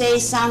 I'd say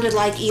sounded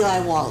like Eli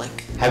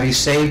Wallach. Have you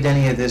saved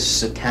any of this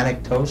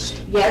satanic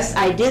toast? Yes,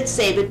 I did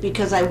save it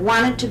because I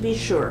wanted to be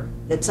sure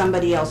that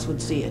somebody else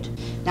would see it.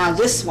 Now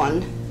this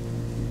one,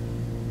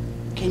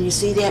 can you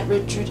see that,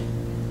 Richard?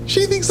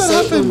 She thinks that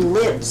Satan happened.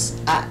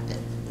 lives.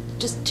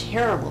 Just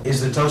terrible.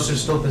 Is the toaster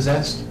still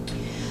possessed?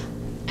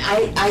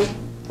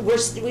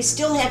 We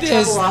still have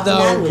There's trouble off and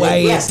on no with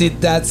way it. Yes. it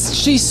did that.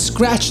 She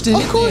scratched it.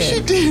 Of course she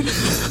did.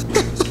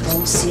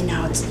 Oh, see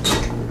now it's...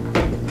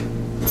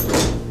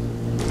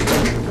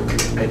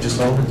 I just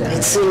hold it down.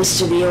 It seems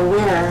to be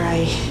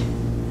aware.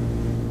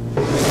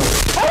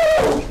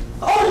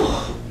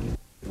 Oh!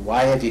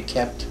 Why have you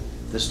kept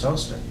this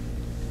toaster?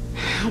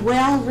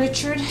 Well,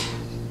 Richard,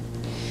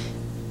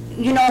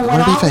 you know, when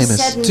Wanna be all is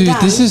famous. said and Dude,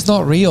 done, this is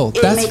not real.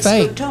 it That's makes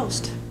fake. good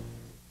toast.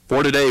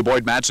 For today,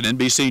 Boyd Matson,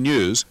 NBC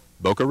News,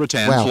 Boca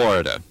Raton, Wow.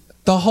 Florida.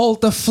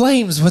 The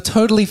flames were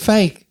totally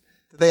fake.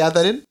 Did they add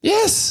that in?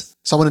 Yes.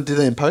 Someone did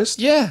it in post?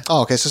 Yeah.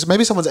 Oh, okay. So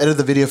maybe someone's edited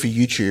the video for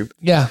YouTube,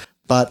 Yeah.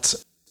 but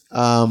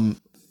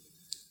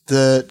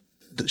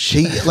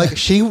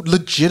she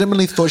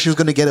legitimately thought she was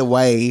going to get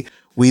away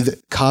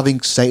with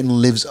carving Satan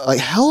lives. Like,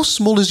 how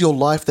small is your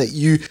life that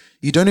you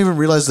don't even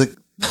realize that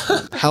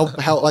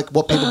how like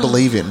what people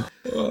believe in?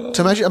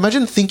 To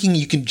imagine thinking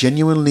you can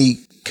genuinely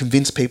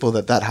convince people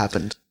that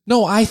happened.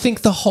 No, I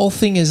think the whole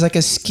thing is like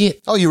a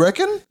skit. Oh, you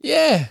reckon?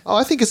 Yeah. Oh,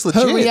 I think it's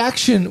legit. Her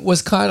reaction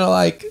was kind of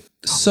like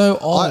so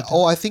odd.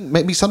 I think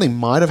maybe something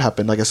might have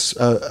happened, like a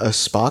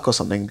spark or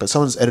something, but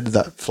someone's edited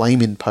that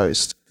flame in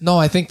post. No,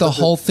 I think the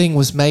whole thing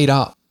was made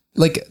up.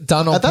 Like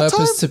done on At that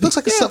purpose time, to it be. looks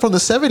like it's from the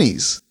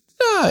 70s.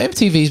 No,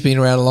 MTV's been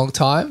around a long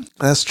time.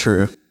 That's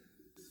true.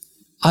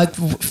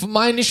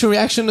 My initial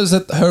reaction was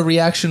that her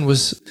reaction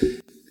was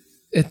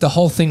the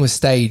whole thing was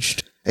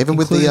staged. Even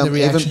with including the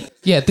reaction.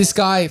 Yeah, this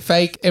guy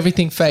fake,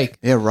 everything fake.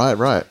 Yeah,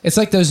 right. It's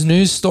like those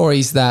news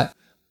stories that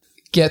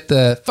get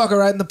the fuck her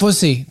right in the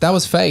pussy. That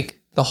was fake.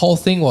 The whole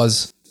thing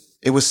was.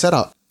 It was set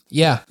up.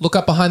 Yeah, look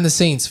up behind the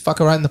scenes. Fuck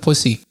her right in the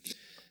pussy.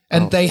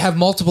 And they have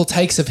multiple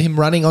takes of him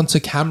running onto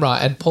camera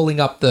and pulling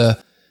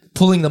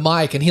the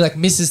mic, and he like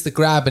misses the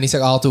grab, and he's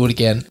like, I'll do it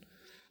again.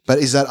 But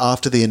is that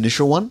after the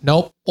initial one?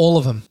 Nope, all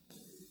of them.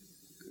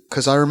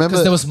 Because I remember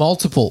Because there was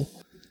multiple.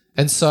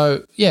 And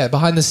so, yeah,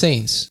 behind the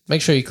scenes.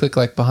 Make sure you click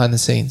like behind the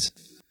scenes.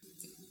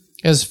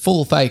 It was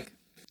full fake.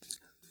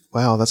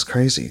 Wow, that's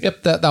crazy.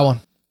 Yep, that one.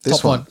 This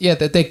Top one. Yeah,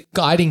 they're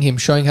guiding him,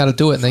 showing how to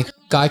do it. And the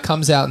guy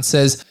comes out and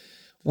says,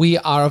 we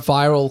are a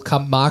viral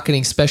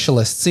marketing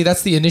specialist. See,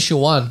 that's the initial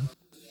one.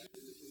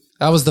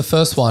 That was the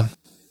first one.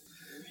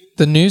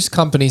 The news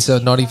companies are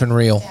not even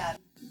real.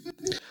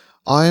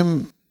 I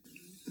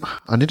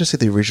need to see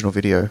the original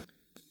video.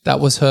 That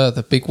was her,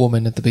 the big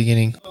woman at the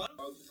beginning.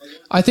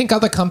 I think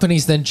other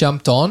companies then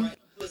jumped on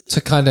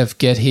to kind of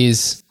get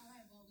his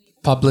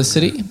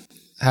publicity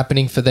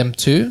happening for them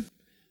too.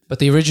 But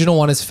the original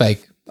one is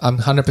fake. I'm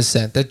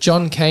 100%. The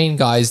John Kane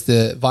guy is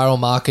the viral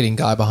marketing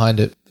guy behind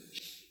it.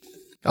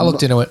 I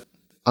looked into it.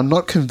 I'm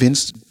not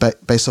convinced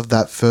based off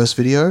that first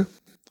video.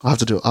 I'll have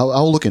to do it.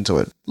 I'll look into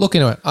it. Look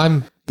into it.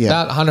 I'm Yeah.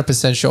 about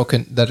 100% sure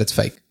that it's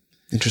fake.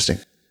 Interesting.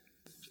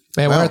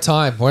 Man, Wow. we're at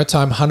time. We're at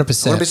time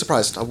 100%. I wouldn't be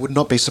surprised. I would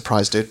not be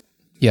surprised, dude.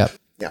 Yeah.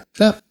 Yeah.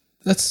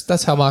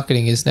 That's how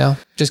marketing is now.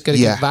 Just got to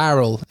Yeah. get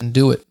viral and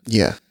do it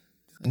Yeah.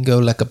 and go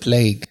like a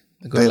plague.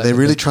 They're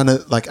really trying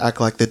to like act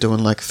like they're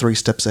doing like 3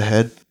 steps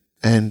ahead,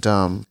 and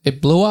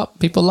It blew up.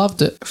 People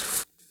loved it.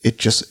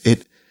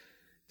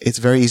 it's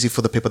very easy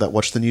for the people that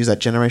watch the news, that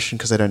generation,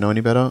 because they don't know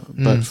any better.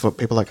 But for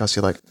people like us,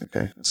 you're like,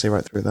 okay, I see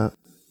right through that.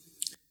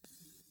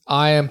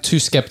 I am too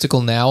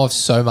skeptical now of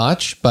so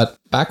much, but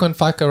back when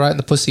Fuck Her Right in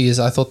the Pussy is,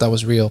 I thought that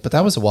was real, but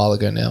that was a while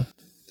ago now.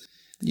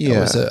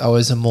 Yeah. I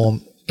was a more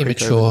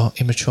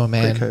immature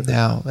man Pre-COVID.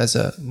 now. As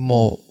a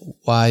more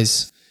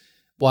wise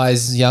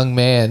young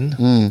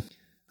man,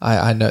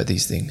 I know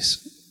these things.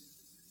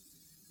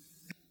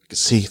 You can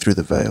see through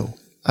the veil.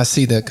 I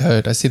see the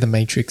code. I see the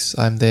matrix.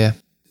 I'm there.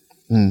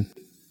 All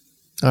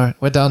right,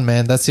 we're done,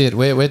 man. That's it.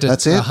 We're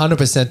just That's it?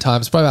 100% time.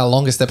 It's probably our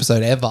longest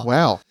episode ever.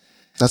 Wow.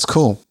 That's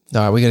cool.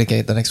 All right, we got to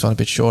get the next one a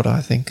bit shorter,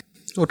 I think.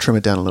 We'll trim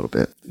it down a little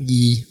bit.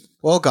 Yeah.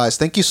 Well, guys,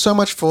 thank you so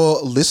much for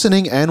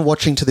listening and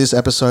watching to this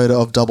episode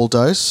of Double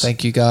Dose.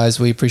 Thank you, guys.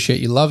 We appreciate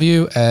you, love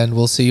you, and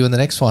we'll see you in the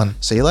next one.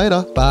 See you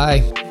later.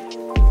 Bye.